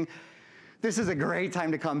listening, this is a great time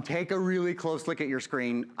to come take a really close look at your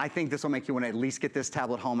screen. I think this will make you want to at least get this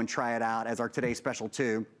tablet home and try it out as our today's special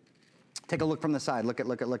too. Take a look from the side. Look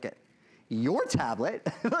at. Your tablet,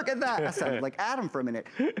 look at that. I sounded like Adam for a minute.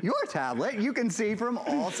 Your tablet, you can see from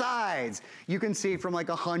all sides. You can see from like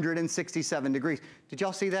 167 degrees. Did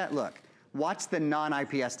y'all see that? Look, watch the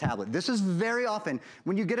non-IPS tablet. This is very often,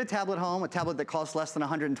 when you get a tablet home, a tablet that costs less than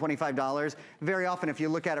 $125, very often if you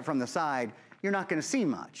look at it from the side, you're not gonna see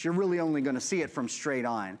much. You're really only gonna see it from straight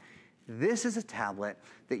on. This is a tablet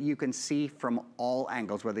that you can see from all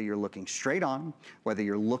angles, whether you're looking straight on, whether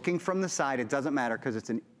you're looking from the side, it doesn't matter because it's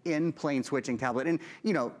an in-plane switching tablet. And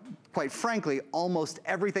you know, quite frankly, almost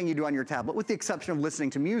everything you do on your tablet, with the exception of listening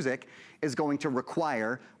to music, is going to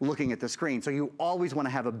require looking at the screen. So you always want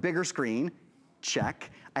to have a bigger screen, check,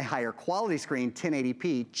 a higher quality screen,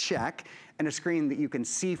 1080p, check, and a screen that you can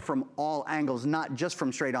see from all angles, not just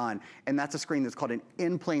from straight on. And that's a screen that's called an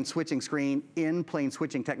in-plane switching screen. In-plane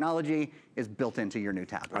switching technology is built into your new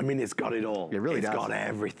tablet. I mean, it's got it all. It really does. It's got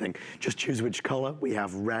everything. Just choose which color. We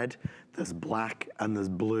have red, there's black, and there's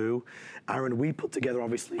blue. Aaron, we put together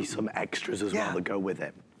obviously some extras as well that go with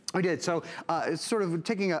it. We did. So sort of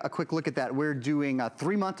taking a quick look at that, we're doing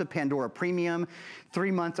 3 months of Pandora Premium,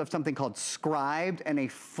 3 months of something called Scribed, and a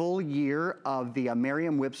full year of the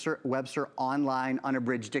Merriam-Webster Online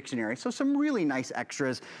Unabridged Dictionary. So some really nice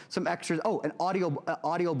extras, some extras. Oh, and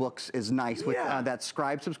audiobooks is nice. With that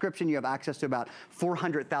Scribed subscription, you have access to about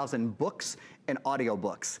 400,000 books and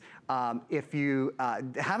audiobooks. If you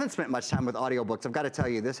haven't spent much time with audiobooks, I've got to tell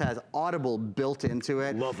you, this has Audible built into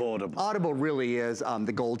it. Love Audible. Audible really is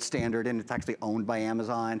the gold standard, and it's actually owned by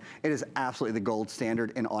Amazon. It is absolutely the gold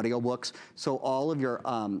standard in audiobooks. So all of your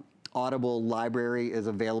Audible library is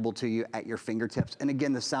available to you at your fingertips. And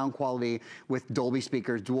again, the sound quality with Dolby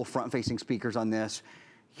speakers, dual front-facing speakers on this,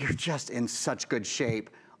 you're just in such good shape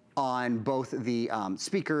on both the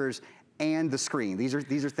speakers and the screen. These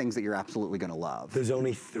are things that you're absolutely gonna love. There's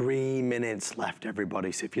only 3 minutes left,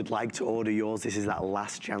 everybody. So if you'd like to order yours, this is that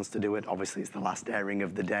last chance to do it. Obviously, it's the last airing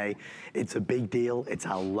of the day. It's a big deal. It's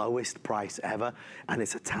our lowest price ever. And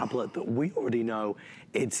it's a tablet that we already know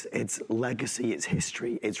its legacy, its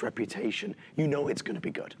history, its reputation. You know it's gonna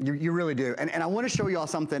be good. You really do. And I wanna show you all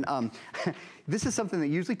something. This is something that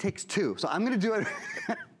usually takes 2. So I'm gonna do it.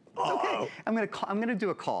 Okay. I'm gonna do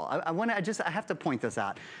a call. I have to point this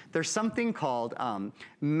out. There's something called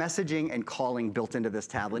messaging and calling built into this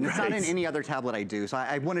tablet. And it's not in any other tablet I do, so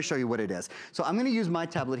I wanna show you what it is. So I'm gonna use my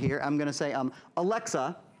tablet here. I'm gonna say,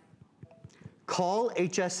 Alexa, call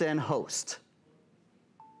HSN host.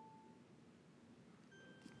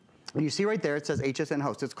 And you see right there, it says HSN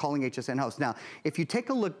host. It's calling HSN host. Now, if you take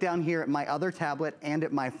a look down here at my other tablet and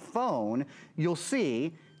at my phone, you'll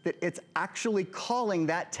see that it's actually calling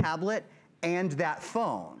that tablet and that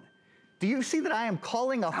phone. Do you see that I am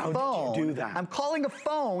calling a phone? How did you do that? I'm calling a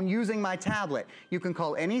phone using my tablet. You can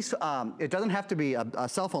call any, it doesn't have to be a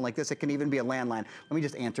cell phone like this. It can even be a landline. Let me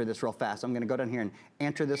just answer this real fast. I'm gonna go down here and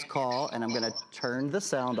answer this call, and I'm gonna turn the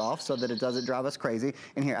sound off so that it doesn't drive us crazy.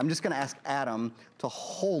 And here, I'm just gonna ask Adam to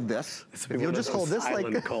hold this. If you'll just hold this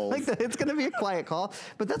like that, it's gonna be a quiet call,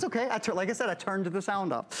 but that's okay. Like I said, I turned the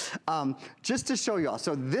sound off. Just to show you all,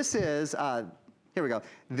 so this is, here we go.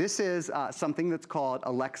 This is something that's called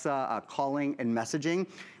Alexa calling and messaging.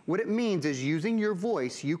 What it means is using your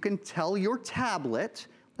voice, you can tell your tablet,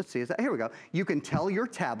 let's see, is that, here we go. You can tell your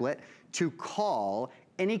tablet to call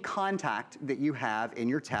any contact that you have in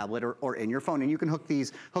your tablet or in your phone. And you can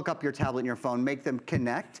hook up your tablet and your phone, make them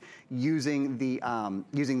connect using the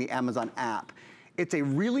Amazon app. It's a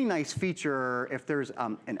really nice feature if there's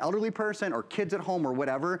an elderly person or kids at home or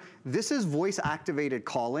whatever. This is voice activated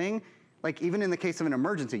calling. Like even in the case of an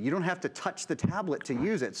emergency, you don't have to touch the tablet to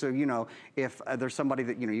use it. So, you know, if there's somebody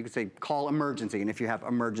that, you know, you could say call emergency, and if you have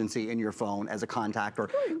emergency in your phone as a contact,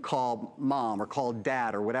 or call mom or call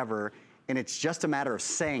dad or whatever, and it's just a matter of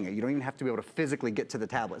saying it. You don't even have to be able to physically get to the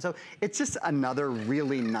tablet. So it's just another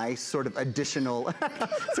really nice sort of additional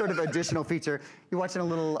feature. You're watching a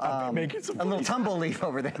little tumble leaf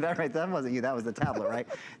over there. That wasn't you, that was the tablet, right?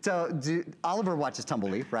 So Oliver watches Tumble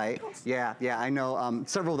Leaf, right? Yeah, I know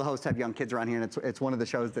several of the hosts have young kids around here, and it's one of the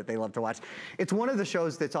shows that they love to watch. It's one of the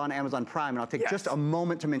shows that's on Amazon Prime, and I'll take just a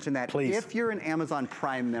moment to mention that. Please. If you're an Amazon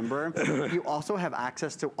Prime member, you also have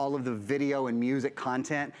access to all of the video and music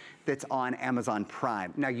content that's on Amazon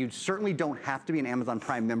Prime. Now, you certainly don't have to be an Amazon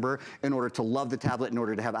Prime member in order to love the tablet, in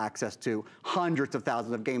order to have access to hundreds of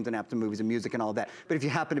thousands of games and apps and movies and music and all that. But if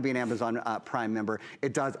you happen to be an Amazon Prime member,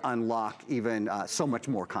 it does unlock even so much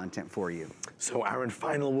more content for you. So, Aaron,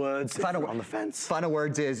 final words on the fence? Final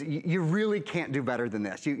words is, you really can't do better than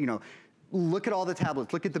this. You know, look at all the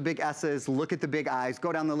tablets, look at the big S's, look at the big I's,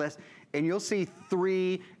 go down the list, and you'll see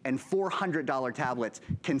 $300 and $400 tablets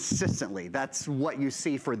consistently. That's what you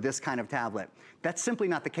see for this kind of tablet. That's simply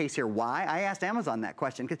not the case here. Why? I asked Amazon that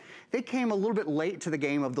question because they came a little bit late to the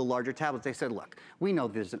game of the larger tablets. They said, look, we know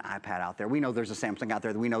there's an iPad out there, we know there's a Samsung out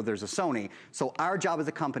there, we know there's a Sony, so our job as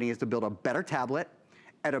a company is to build a better tablet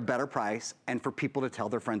at a better price, and for people to tell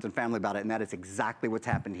their friends and family about it, and that is exactly what's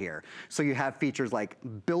happened here. So you have features like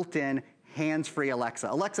built-in hands-free Alexa.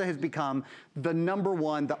 Alexa has become the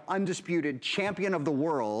 #1, the undisputed champion of the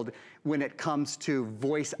world when it comes to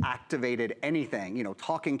voice-activated anything. You know,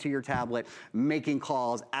 talking to your tablet, making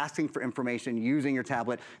calls, asking for information, using your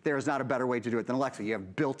tablet. There is not a better way to do it than Alexa. You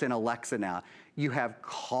have built-in Alexa now. You have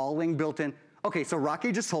calling built-in. Okay, so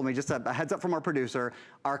Rocky just told me, just a heads up from our producer,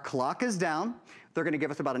 our clock is down. They're gonna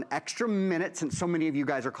give us about an extra minute since so many of you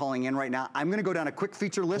guys are calling in right now. I'm gonna go down a quick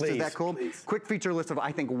feature list, is that cool? Please. Quick feature list of,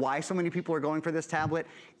 I think, why so many people are going for this tablet.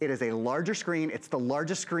 It is a larger screen. It's the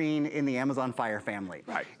largest screen in the Amazon Fire family.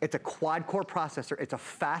 Right. It's a quad-core processor. It's a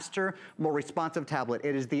faster, more responsive tablet.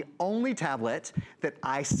 It is the only tablet that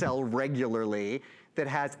I sell regularly that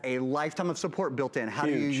has a lifetime of support built in. How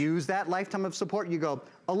do you use that lifetime of support? You go,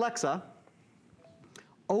 Alexa,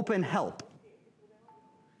 open help.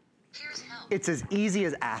 It's as easy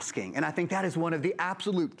as asking. And I think that is one of the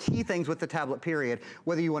absolute key things with the tablet, period.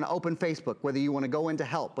 Whether you want to open Facebook, whether you want to go into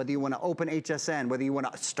help, whether you want to open HSN, whether you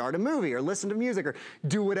want to start a movie or listen to music or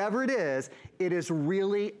do whatever it is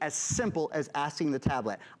really as simple as asking the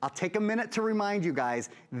tablet. I'll take a minute to remind you guys,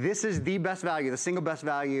 this is the best value, the single best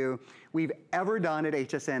value we've ever done at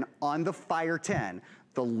HSN on the Fire 10.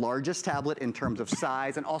 The largest tablet in terms of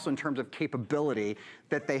size and also in terms of capability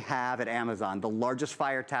that they have at Amazon. The largest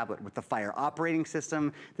Fire tablet with the Fire operating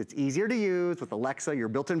system that's easier to use with Alexa, your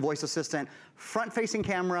built-in voice assistant, front-facing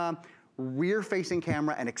camera, rear-facing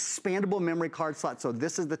camera, and expandable memory card slot. So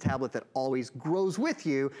this is the tablet that always grows with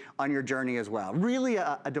you on your journey as well. Really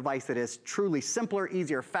a device that is truly simpler,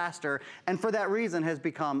 easier, faster, and for that reason has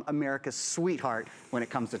become America's sweetheart when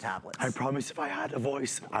it comes to tablets. I promise if I had a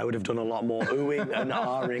voice, I would have done a lot more oohing and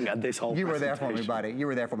ahhing at this whole You were there for me, buddy. You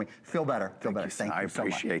were there for me. Feel better. Feel better. Thank you so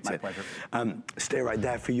much. I appreciate it. My pleasure. Stay right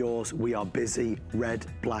there for yours. We are busy, red,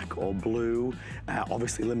 black, or blue.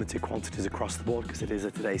 Obviously limited quantities across the board because it is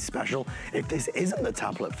a today's special. If this isn't the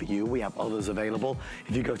tablet for you, we have others available.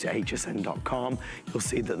 If you go to hsn.com, you'll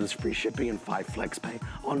see that there's free shipping and 5 flex pay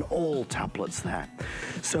on all tablets there.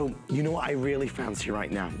 So, you know what I really fancy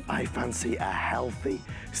right now? I fancy a healthy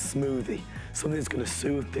smoothie. something that's gonna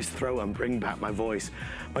soothe this throat and bring back my voice.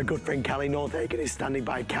 My good friend Callie Northagen is standing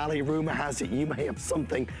by. Callie, rumor has it you may have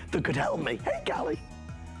something that could help me. Hey, Callie.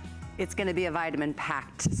 It's gonna be a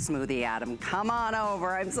vitamin-packed smoothie, Adam. Come on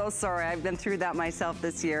over. I'm so sorry. I've been through that myself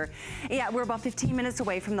this year. Yeah, we're about 15 minutes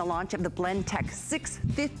away from the launch of the BlendTec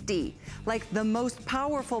 650, like the most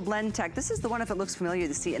powerful BlendTec. This is the one, if it looks familiar,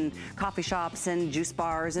 you see it in coffee shops and juice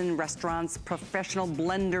bars and restaurants, professional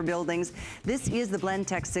blender buildings. This is the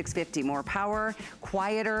BlendTec 650. More power,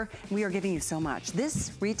 quieter. We are giving you so much.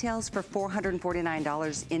 This retails for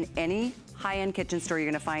 $449 in any high-end kitchen store you're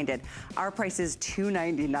gonna find it. Our price is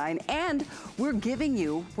 $299, and we're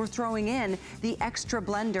throwing in the extra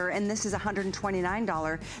blender, and this is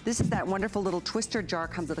 $129. This is that wonderful little twister jar,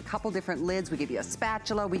 comes with a couple different lids. We give you a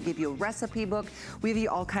spatula, we give you a recipe book, we give you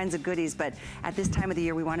all kinds of goodies, but at this time of the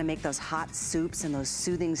year, we wanna make those hot soups and those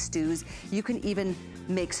soothing stews. You can even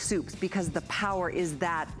make soups because the power is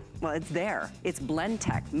that. Well, it's there. It's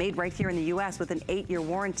BlendTec, made right here in the U.S. with an 8-year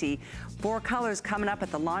warranty. 4 colors coming up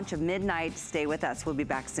at the launch of midnight. Stay with us. We'll be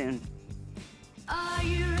back soon. Are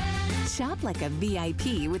you ready? Shop like a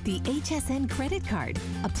VIP with the HSN credit card.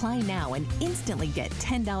 Apply now and instantly get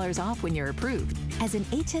 $10 off when you're approved. As an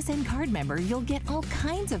HSN card member, you'll get all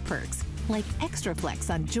kinds of perks, like extra flex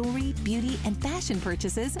on jewelry, beauty, and fashion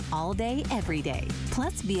purchases all day, every day.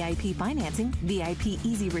 Plus VIP financing, VIP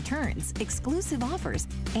easy returns, exclusive offers,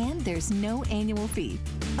 and there's no annual fee.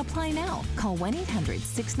 Apply now. Call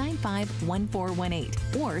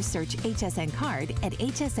 1-800-695-1418 or search HSN card at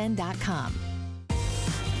hsn.com.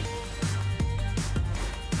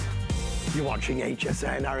 You're watching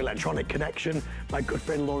HSN, our electronic connection. My good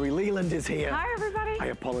friend Lori Leland is here. Hi, everybody. I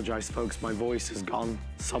apologize, folks. My voice has gone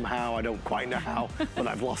somehow. I don't quite know how, but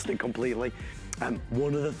I've lost it completely.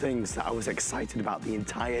 One of the things that I was excited about the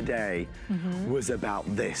entire day was about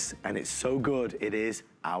this, and it's so good. It is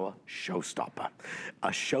our showstopper. A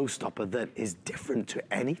showstopper that is different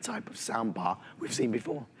to any type of soundbar we've seen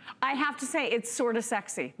before. I have to say, it's sort of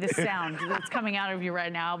sexy, this sound that's coming out of you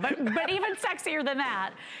right now. But even sexier than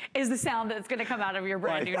that is the sound that's gonna come out of your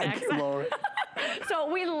brand new Nexa. Thank you, Laura.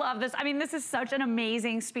 So we love this. I mean, this is such an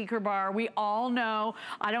amazing speaker bar. We all know,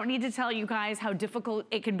 I don't need to tell you guys how difficult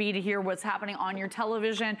it can be to hear what's happening on your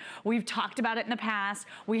television. We've talked about it in the past.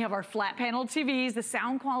 We have our flat panel TVs. The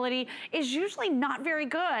sound quality is usually not very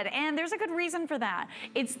good, and there's a good reason for that.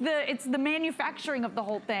 It's the manufacturing of the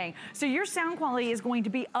whole thing. So your sound quality is going to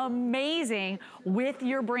be amazing with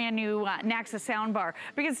your brand new Nexa soundbar,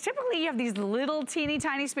 because typically you have these little teeny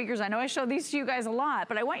tiny speakers. I know I show these to you guys a lot,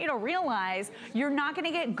 but I want you to realize you're not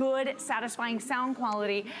gonna get good, satisfying sound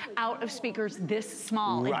quality out of speakers this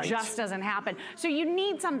small. Right. It just doesn't happen. So you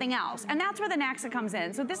need something else, and that's where the Nexa comes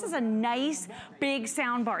in. So this is a nice big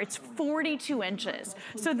sound bar. It's 42 inches.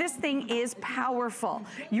 So this thing is powerful.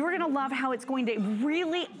 You're gonna love how it's going to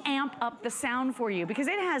really amp up the sound for you, because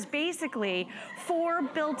it has basically 4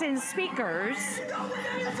 built-in speakers.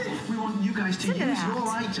 We want you guys to use your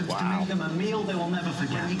items to make them a meal they will never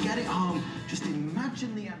forget. When you get it home, just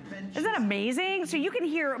imagine the adventure. Isn't that amazing? So you can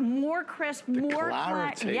hear more crisp, more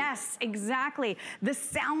clarity. Yes, exactly. The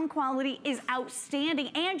sound quality is outstanding,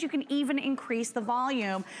 and you can even increase the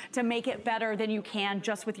volume to make it better than you can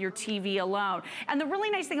just with your TV alone. And the really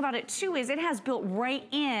nice thing about it too is it has built right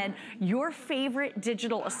in your favorite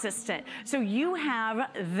digital assistant. So you have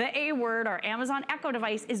the A word, our Amazon Echo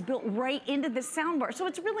device is built right into this soundbar. So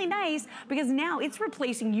it's really nice because now it's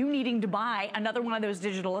replacing you needing to buy another one of those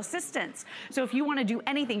digital assistants. So if you want to do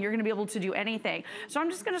anything, you're going to be able to do anything. So I'm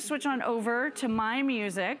just going to switch on over to my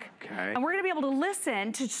music. Okay. And we're going to be able to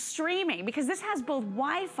listen to streaming, because this has both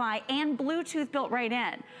Wi-Fi and Bluetooth built right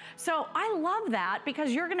in. So I love that,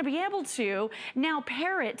 because you're going to be able to now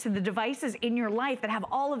pair it to the devices in your life that have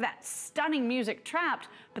all of that stunning music trapped,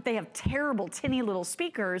 but they have terrible tinny little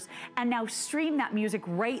speakers, and now stream that music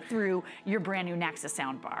right through your brand new Nexa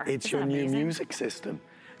soundbar. It's your new music system.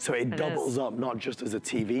 So it doubles up not just as a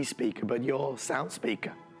TV speaker, but your sound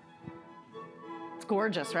speaker. It's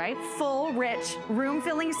gorgeous, right? Full, rich,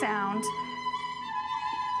 room-filling sound.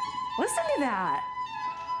 Listen to that.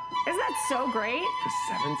 Isn't that so great? For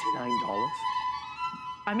 $79?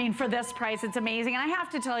 I mean, for this price, it's amazing. And I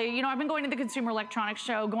have to tell you, you know, I've been going to the Consumer Electronics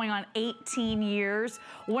Show going on 18 years.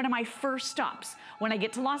 One of my first stops when I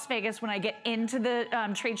get to Las Vegas, when I get into the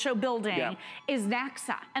trade show building, is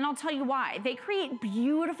Nexa. And I'll tell you why. They create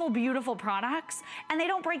beautiful, beautiful products, and they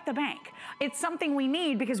don't break the bank. It's something we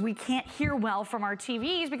need because we can't hear well from our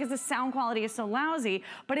TVs because the sound quality is so lousy,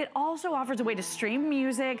 but it also offers a way to stream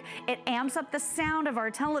music. It amps up the sound of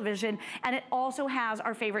our television, and it also has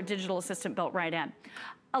our favorite digital assistant built right in.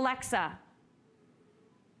 Alexa,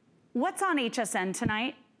 what's on HSN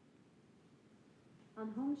tonight? On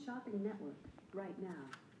Home Shopping Network, right now,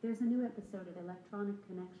 there's a new episode of Electronic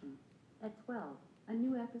Connection. At 12, a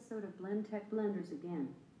new episode of Blend Tech Blenders again.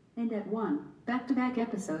 And at 1, back-to-back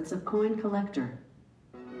episodes of Coin Collector.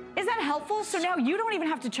 Is that helpful? So now you don't even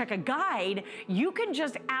have to check a guide. You can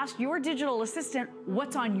just ask your digital assistant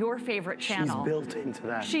what's on your favorite channel. She's built into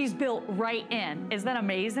that. She's built right in. Is that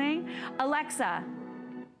amazing? Alexa,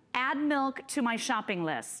 add milk to my shopping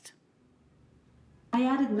list. I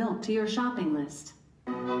added milk to your shopping list.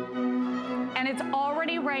 And it's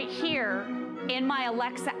already right here in my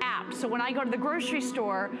Alexa app. So when I go to the grocery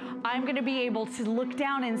store, I'm gonna be able to look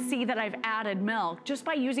down and see that I've added milk just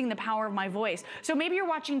by using the power of my voice. So maybe you're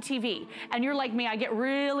watching TV and you're like me, I get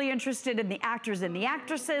really interested in the actors and the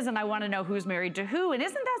actresses and I wanna know who's married to who, and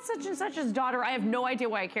isn't that such and such's daughter? I have no idea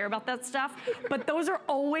why I care about that stuff, but those are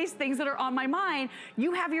always things that are on my mind.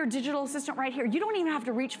 You have your digital assistant right here. You don't even have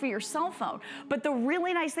to reach for your cell phone. But the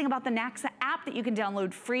really nice thing about the Naxa app that you can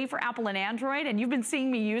download free for Apple and Android, and you've been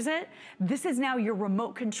seeing me use it, this is now your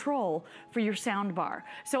remote control for your sound bar.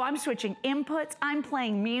 So I'm switching inputs, I'm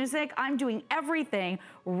playing music, I'm doing everything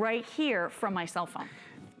right here from my cell phone.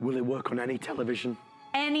 Will it work on any television?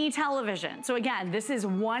 Any television. So again, this is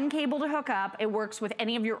one cable to hook up. It works with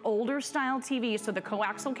any of your older style TVs, so the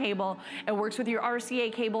coaxial cable. It works with your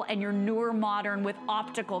RCA cable and your newer modern with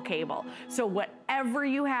optical cable. So whatever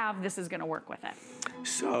you have, this is gonna work with it.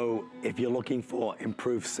 So if you're looking for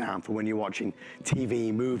improved sound for when you're watching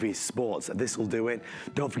TV, movies, sports, this will do it.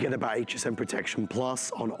 Don't forget about HSN Protection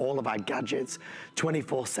Plus on all of our gadgets.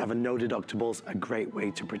 24/7, no deductibles, a great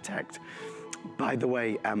way to protect. By the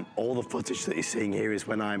way, all the footage that you're seeing here is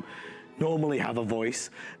when I'm normally have a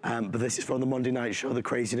voice, but this is from the Monday night show, the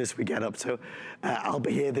craziness we get up to. I'll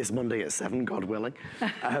be here this Monday at 7, God willing.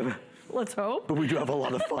 Let's hope. But we do have a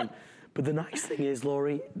lot of fun. But the nice thing is,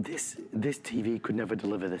 Lori, this TV could never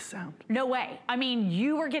deliver this sound. No way. I mean,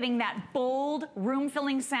 you are getting that bold,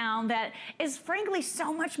 room-filling sound that is frankly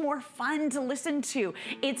so much more fun to listen to.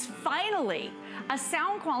 It's finally a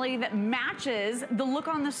sound quality that matches the look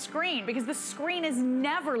on the screen, because the screen is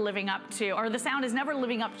never living up to, or the sound is never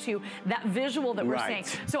living up to that visual that we're seeing.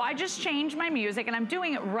 So I just changed my music and I'm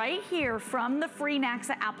doing it right here from the free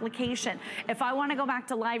Naxa application. If I want to go back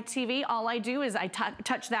to live TV, all I do is I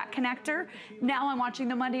touch that connector. Now I'm watching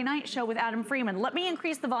the Monday night show with Adam Freeman. Let me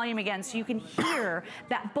increase the volume again so you can hear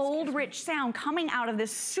that bold, rich sound coming out of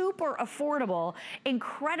this super affordable,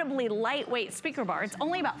 incredibly lightweight speaker bar. It's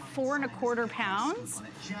only about 4 1/4 pounds.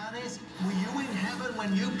 Janice, were you in heaven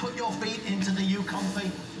when you put your feet into the U-Comfy?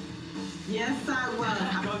 Yes, I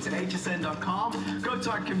was. Go to hsn.com, go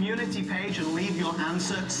to our community page and leave your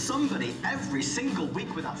answer. Somebody every single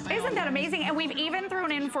week without fail. Isn't that amazing? And we've even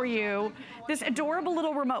thrown in for you this adorable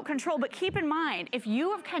little remote control. But keep in mind, if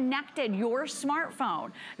you have connected your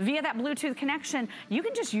smartphone via that Bluetooth connection, you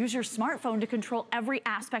can just use your smartphone to control every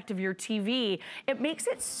aspect of your TV. It makes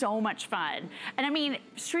it so much fun. And I mean,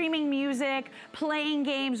 streaming music, playing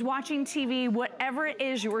games, watching TV, whatever it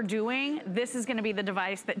is you're doing, this is gonna be the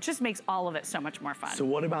device that just makes all of it so much more fun. So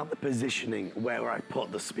what about the positioning where I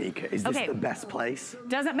put the speaker? Is this the best place?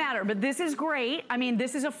 Doesn't matter, but this is great. I mean,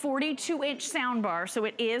 this is a 42-inch sound bar, so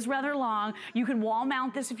it is rather long. You can wall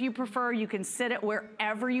mount this if you prefer. You can sit it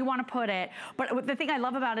wherever you want to put it. But the thing I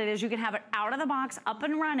love about it is you can have it out of the box, up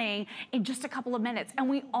and running in just a couple of minutes. And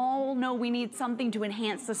we all know we need something to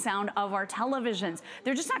enhance the sound of our televisions.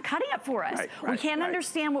 They're just not cutting it for us. We can't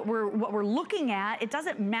understand what we're looking at. It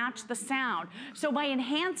doesn't match the sound. So by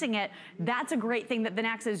enhancing it, that's a great thing that the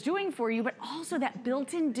Naxa is doing for you, but also that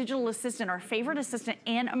built-in digital assistant, our favorite assistant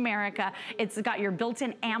in America. It's got your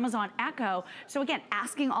built-in Amazon Echo. So again,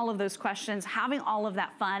 asking all of those questions, having all of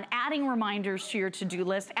that fun, adding reminders to your to-do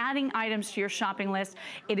list, adding items to your shopping list.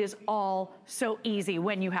 It is all so easy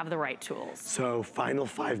when you have the right tools. So final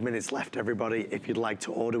 5 minutes left, everybody. If you'd like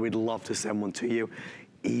to order, we'd love to send one to you.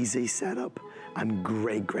 Easy setup and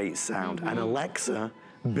great sound. And Alexa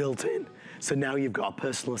built in. So now you've got a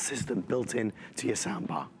personal assistant built in to your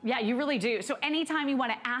soundbar. Yeah, you really do. So anytime you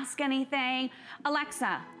want to ask anything,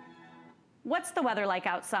 Alexa, what's the weather like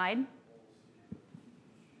outside?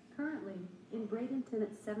 Currently, in Bradenton,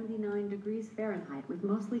 it's 79 degrees Fahrenheit with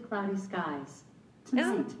mostly cloudy skies.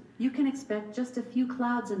 Tonight, you can expect just a few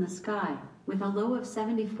clouds in the sky with a low of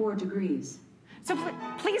 74 degrees. So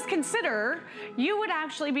please consider, you would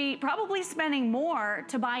actually be probably spending more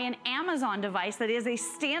to buy an Amazon device that is a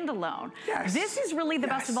standalone. Yes. This is really the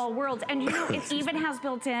best of all worlds. And you know, it even has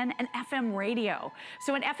built in an FM radio.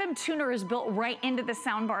 So an FM tuner is built right into the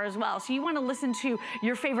soundbar as well. So you want to listen to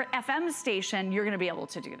your favorite FM station, you're going to be able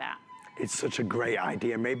to do that. It's such a great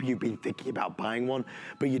idea. Maybe you've been thinking about buying one,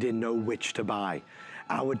 but you didn't know which to buy.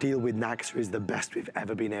 Our deal with Naxa is the best we've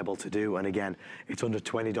ever been able to do. And again, it's under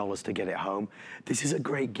 $20 to get it home. This is a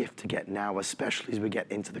great gift to get now, especially as we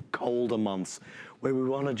get into the colder months where we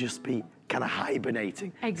want to just be kind of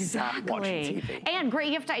hibernating. Exactly. Watching TV. And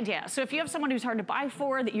great gift idea. So if you have someone who's hard to buy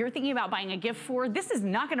for, that you're thinking about buying a gift for, this is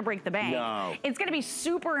not gonna break the bank. No. It's gonna be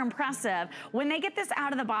super impressive when they get this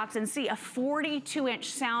out of the box and see a 42-inch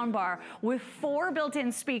soundbar with 4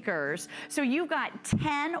 built-in speakers. So you've got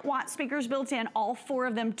 10-watt speakers built in, all 4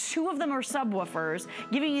 of them. 2 of them are subwoofers,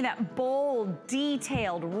 giving you that bold,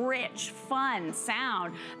 detailed, rich, fun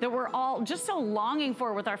sound that we're all just so longing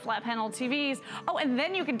for with our flat panel TVs. Oh, and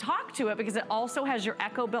then you can talk to it because it also has your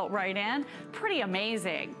Echo built right in. Pretty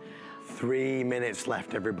amazing. 3 minutes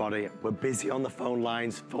left, everybody. We're busy on the phone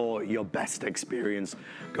lines for your best experience.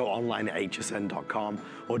 Go online at hsn.com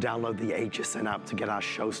or download the HSN app to get our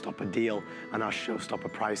showstopper deal and our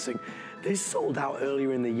showstopper pricing. This sold out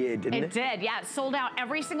earlier in the year, didn't it? It did, yeah. It sold out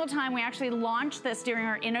every single time. We actually launched this during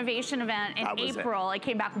our innovation event in April. It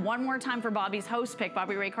came back one more time for Bobby's host pick,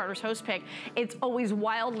 Bobby Ray Carter's host pick. It's always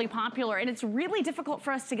wildly popular, and it's really difficult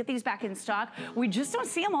for us to get these back in stock. We just don't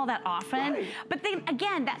see them all that often. Right. But then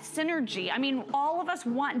again, that synergy. I mean, all of us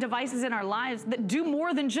want devices in our lives that do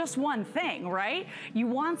more than just one thing, right? You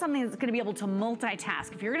want something that's gonna be able to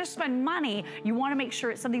multitask. If you're gonna spend money, you wanna make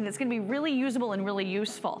sure it's something that's gonna be really usable and really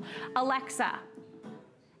useful. Alexa,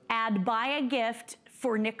 add buy a gift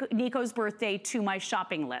for Nico's birthday to my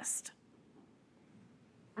shopping list.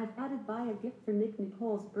 I've added buy a gift for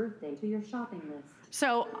Nicole's birthday to your shopping list.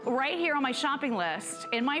 So right here on my shopping list,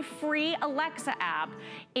 in my free Alexa app,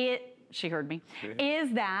 she heard me,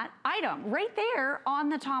 is that item right there on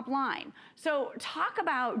the top line. So talk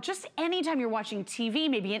about just anytime you're watching TV,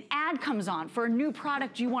 maybe an ad comes on for a new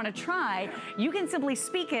product you want to try, you can simply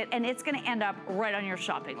speak it and it's going to end up right on your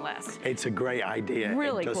shopping list. It's a great idea.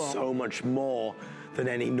 Really cool. It does so much more than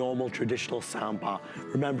any normal traditional soundbar.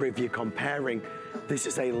 Remember, if you're comparing, this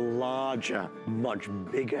is a larger, much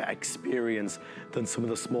bigger experience than some of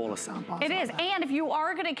the smaller soundbars. It is, and if you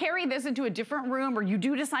are gonna carry this into a different room or you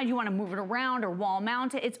do decide you wanna move it around or wall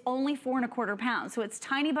mount it, it's only 4¼ pounds, so it's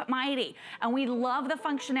tiny but mighty, and we love the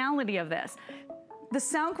functionality of this. The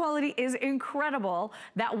sound quality is incredible.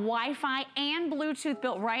 That Wi-Fi and Bluetooth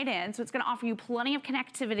built right in, so it's gonna offer you plenty of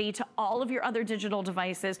connectivity to all of your other digital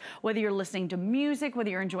devices, whether you're listening to music, whether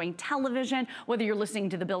you're enjoying television, whether you're listening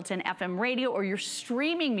to the built-in FM radio, or you're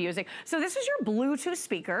streaming music. So this is your Bluetooth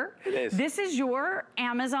speaker. It is. This is your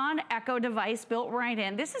Amazon Echo device built right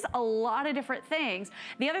in. This is a lot of different things.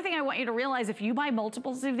 The other thing I want you to realize, if you buy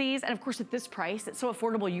multiples of these, and of course at this price, it's so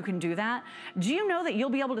affordable you can do that. Do you know that you'll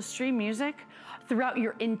be able to stream music throughout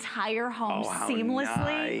your entire home seamlessly?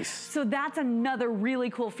 Nice. So that's another really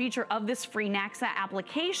cool feature of this free Naxa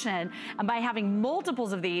application. And by having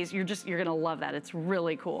multiples of these, you're gonna love that. It's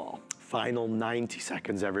really cool. Final 90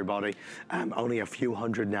 seconds, everybody. Only a few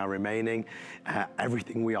hundred now remaining.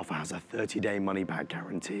 Everything we offer has a 30-day money-back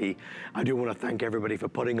guarantee. I do want to thank everybody for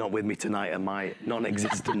putting up with me tonight and my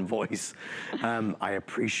non-existent voice. I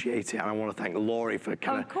appreciate it, and I want to thank Lori for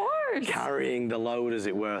kind of carrying the load, as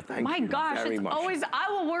it were. Thank you very much. Always,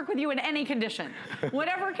 I will work with you in any condition.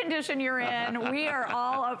 Whatever condition you're in, we are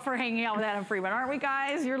all up for hanging out with Adam Freeman, aren't we,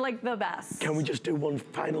 guys? You're like the best. Can we just do one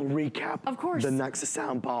final recap? Of course. The Naxa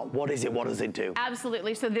soundbar. What is it? What does it do?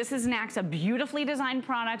 Absolutely. So this is Naxa, beautifully designed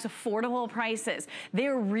products, affordable prices.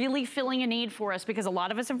 They're really filling a need for us because a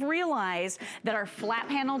lot of us have realized that our flat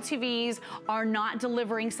panel TVs are not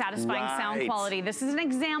delivering satisfying sound quality. This is an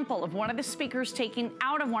example of one of the speakers taken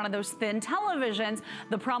out of one of those thin televisions.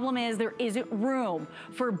 The problem is there isn't room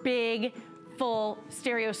for big, full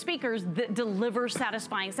stereo speakers that deliver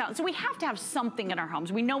satisfying sound. So we have to have something in our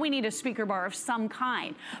homes. We know we need a speaker bar of some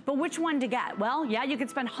kind, but which one to get? Well, yeah, you could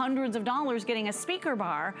spend hundreds of dollars getting a speaker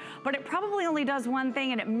bar, but it probably only does one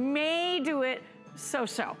thing, and it may do it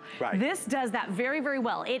so-so. Right. This does that very, very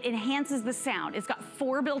well. It enhances the sound. It's got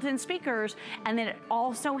 4 built-in speakers, and then it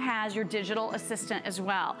also has your digital assistant as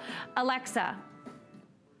well. Alexa,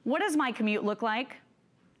 what does my commute look like?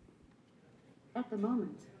 At the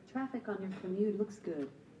moment, traffic on your commute looks good.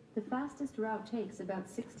 The fastest route takes about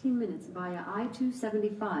 16 minutes via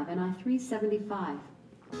I-275 and I-375.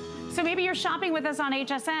 So maybe you're shopping with us on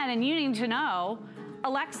HSN and you need to know,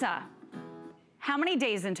 Alexa, how many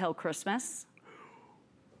days until Christmas?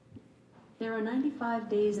 There are 95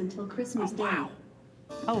 days until Christmas Day.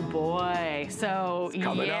 Oh boy, so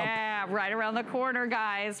coming yeah. Yeah, right around the corner,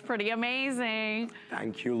 guys. Pretty amazing.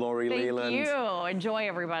 Thank you, Lori Leland. Thank you. Enjoy,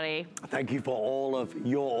 everybody. Thank you for all of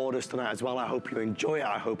your orders tonight as well. I hope you enjoy it.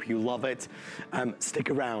 I hope you love it. Stick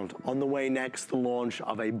around. On the way next, the launch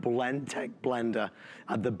of a BlendTech blender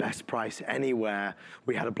at the best price anywhere.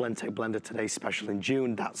 We had a BlendTech blender today special in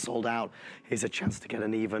June. That sold out. Here's a chance to get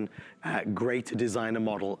an even greater designer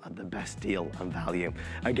model at the best deal and value.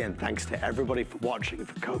 Again, thanks to everybody for watching,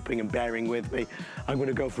 for coping and bearing with me. I'm going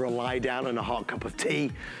to go for a lie down and a hot cup of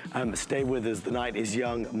tea. Stay with us. The night is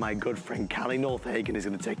young. My good friend Callie Northagen is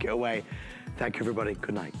going to take it away. Thank you, everybody.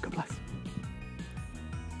 Good night. God bless.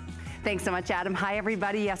 Thanks so much, Adam. Hi,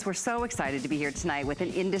 everybody. Yes, we're so excited to be here tonight with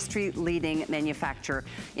an industry-leading manufacturer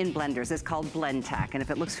in blenders. It's called BlendTech, and if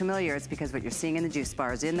it looks familiar, it's because what you're seeing in the juice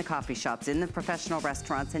bars, in the coffee shops, in the professional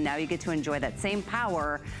restaurants, and now you get to enjoy that same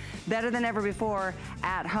power better than ever before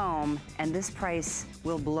at home, and this price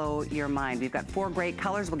will blow your mind. We've got 4 great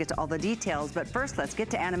colors. We'll get to all the details, but first, let's get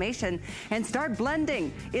to animation and start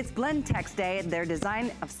blending. It's BlendTech's Day, their design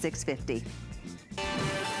of 650.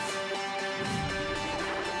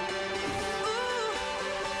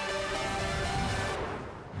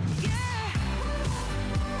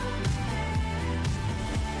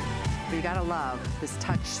 You gotta love this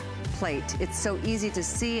touch plate. It's so easy to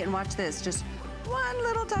see, and watch this, just one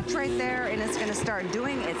little touch right there and it's gonna start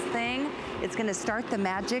doing its thing. It's gonna start the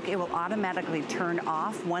magic. It will automatically turn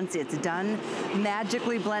off once it's done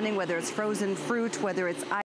magically blending, whether it's frozen fruit, whether it's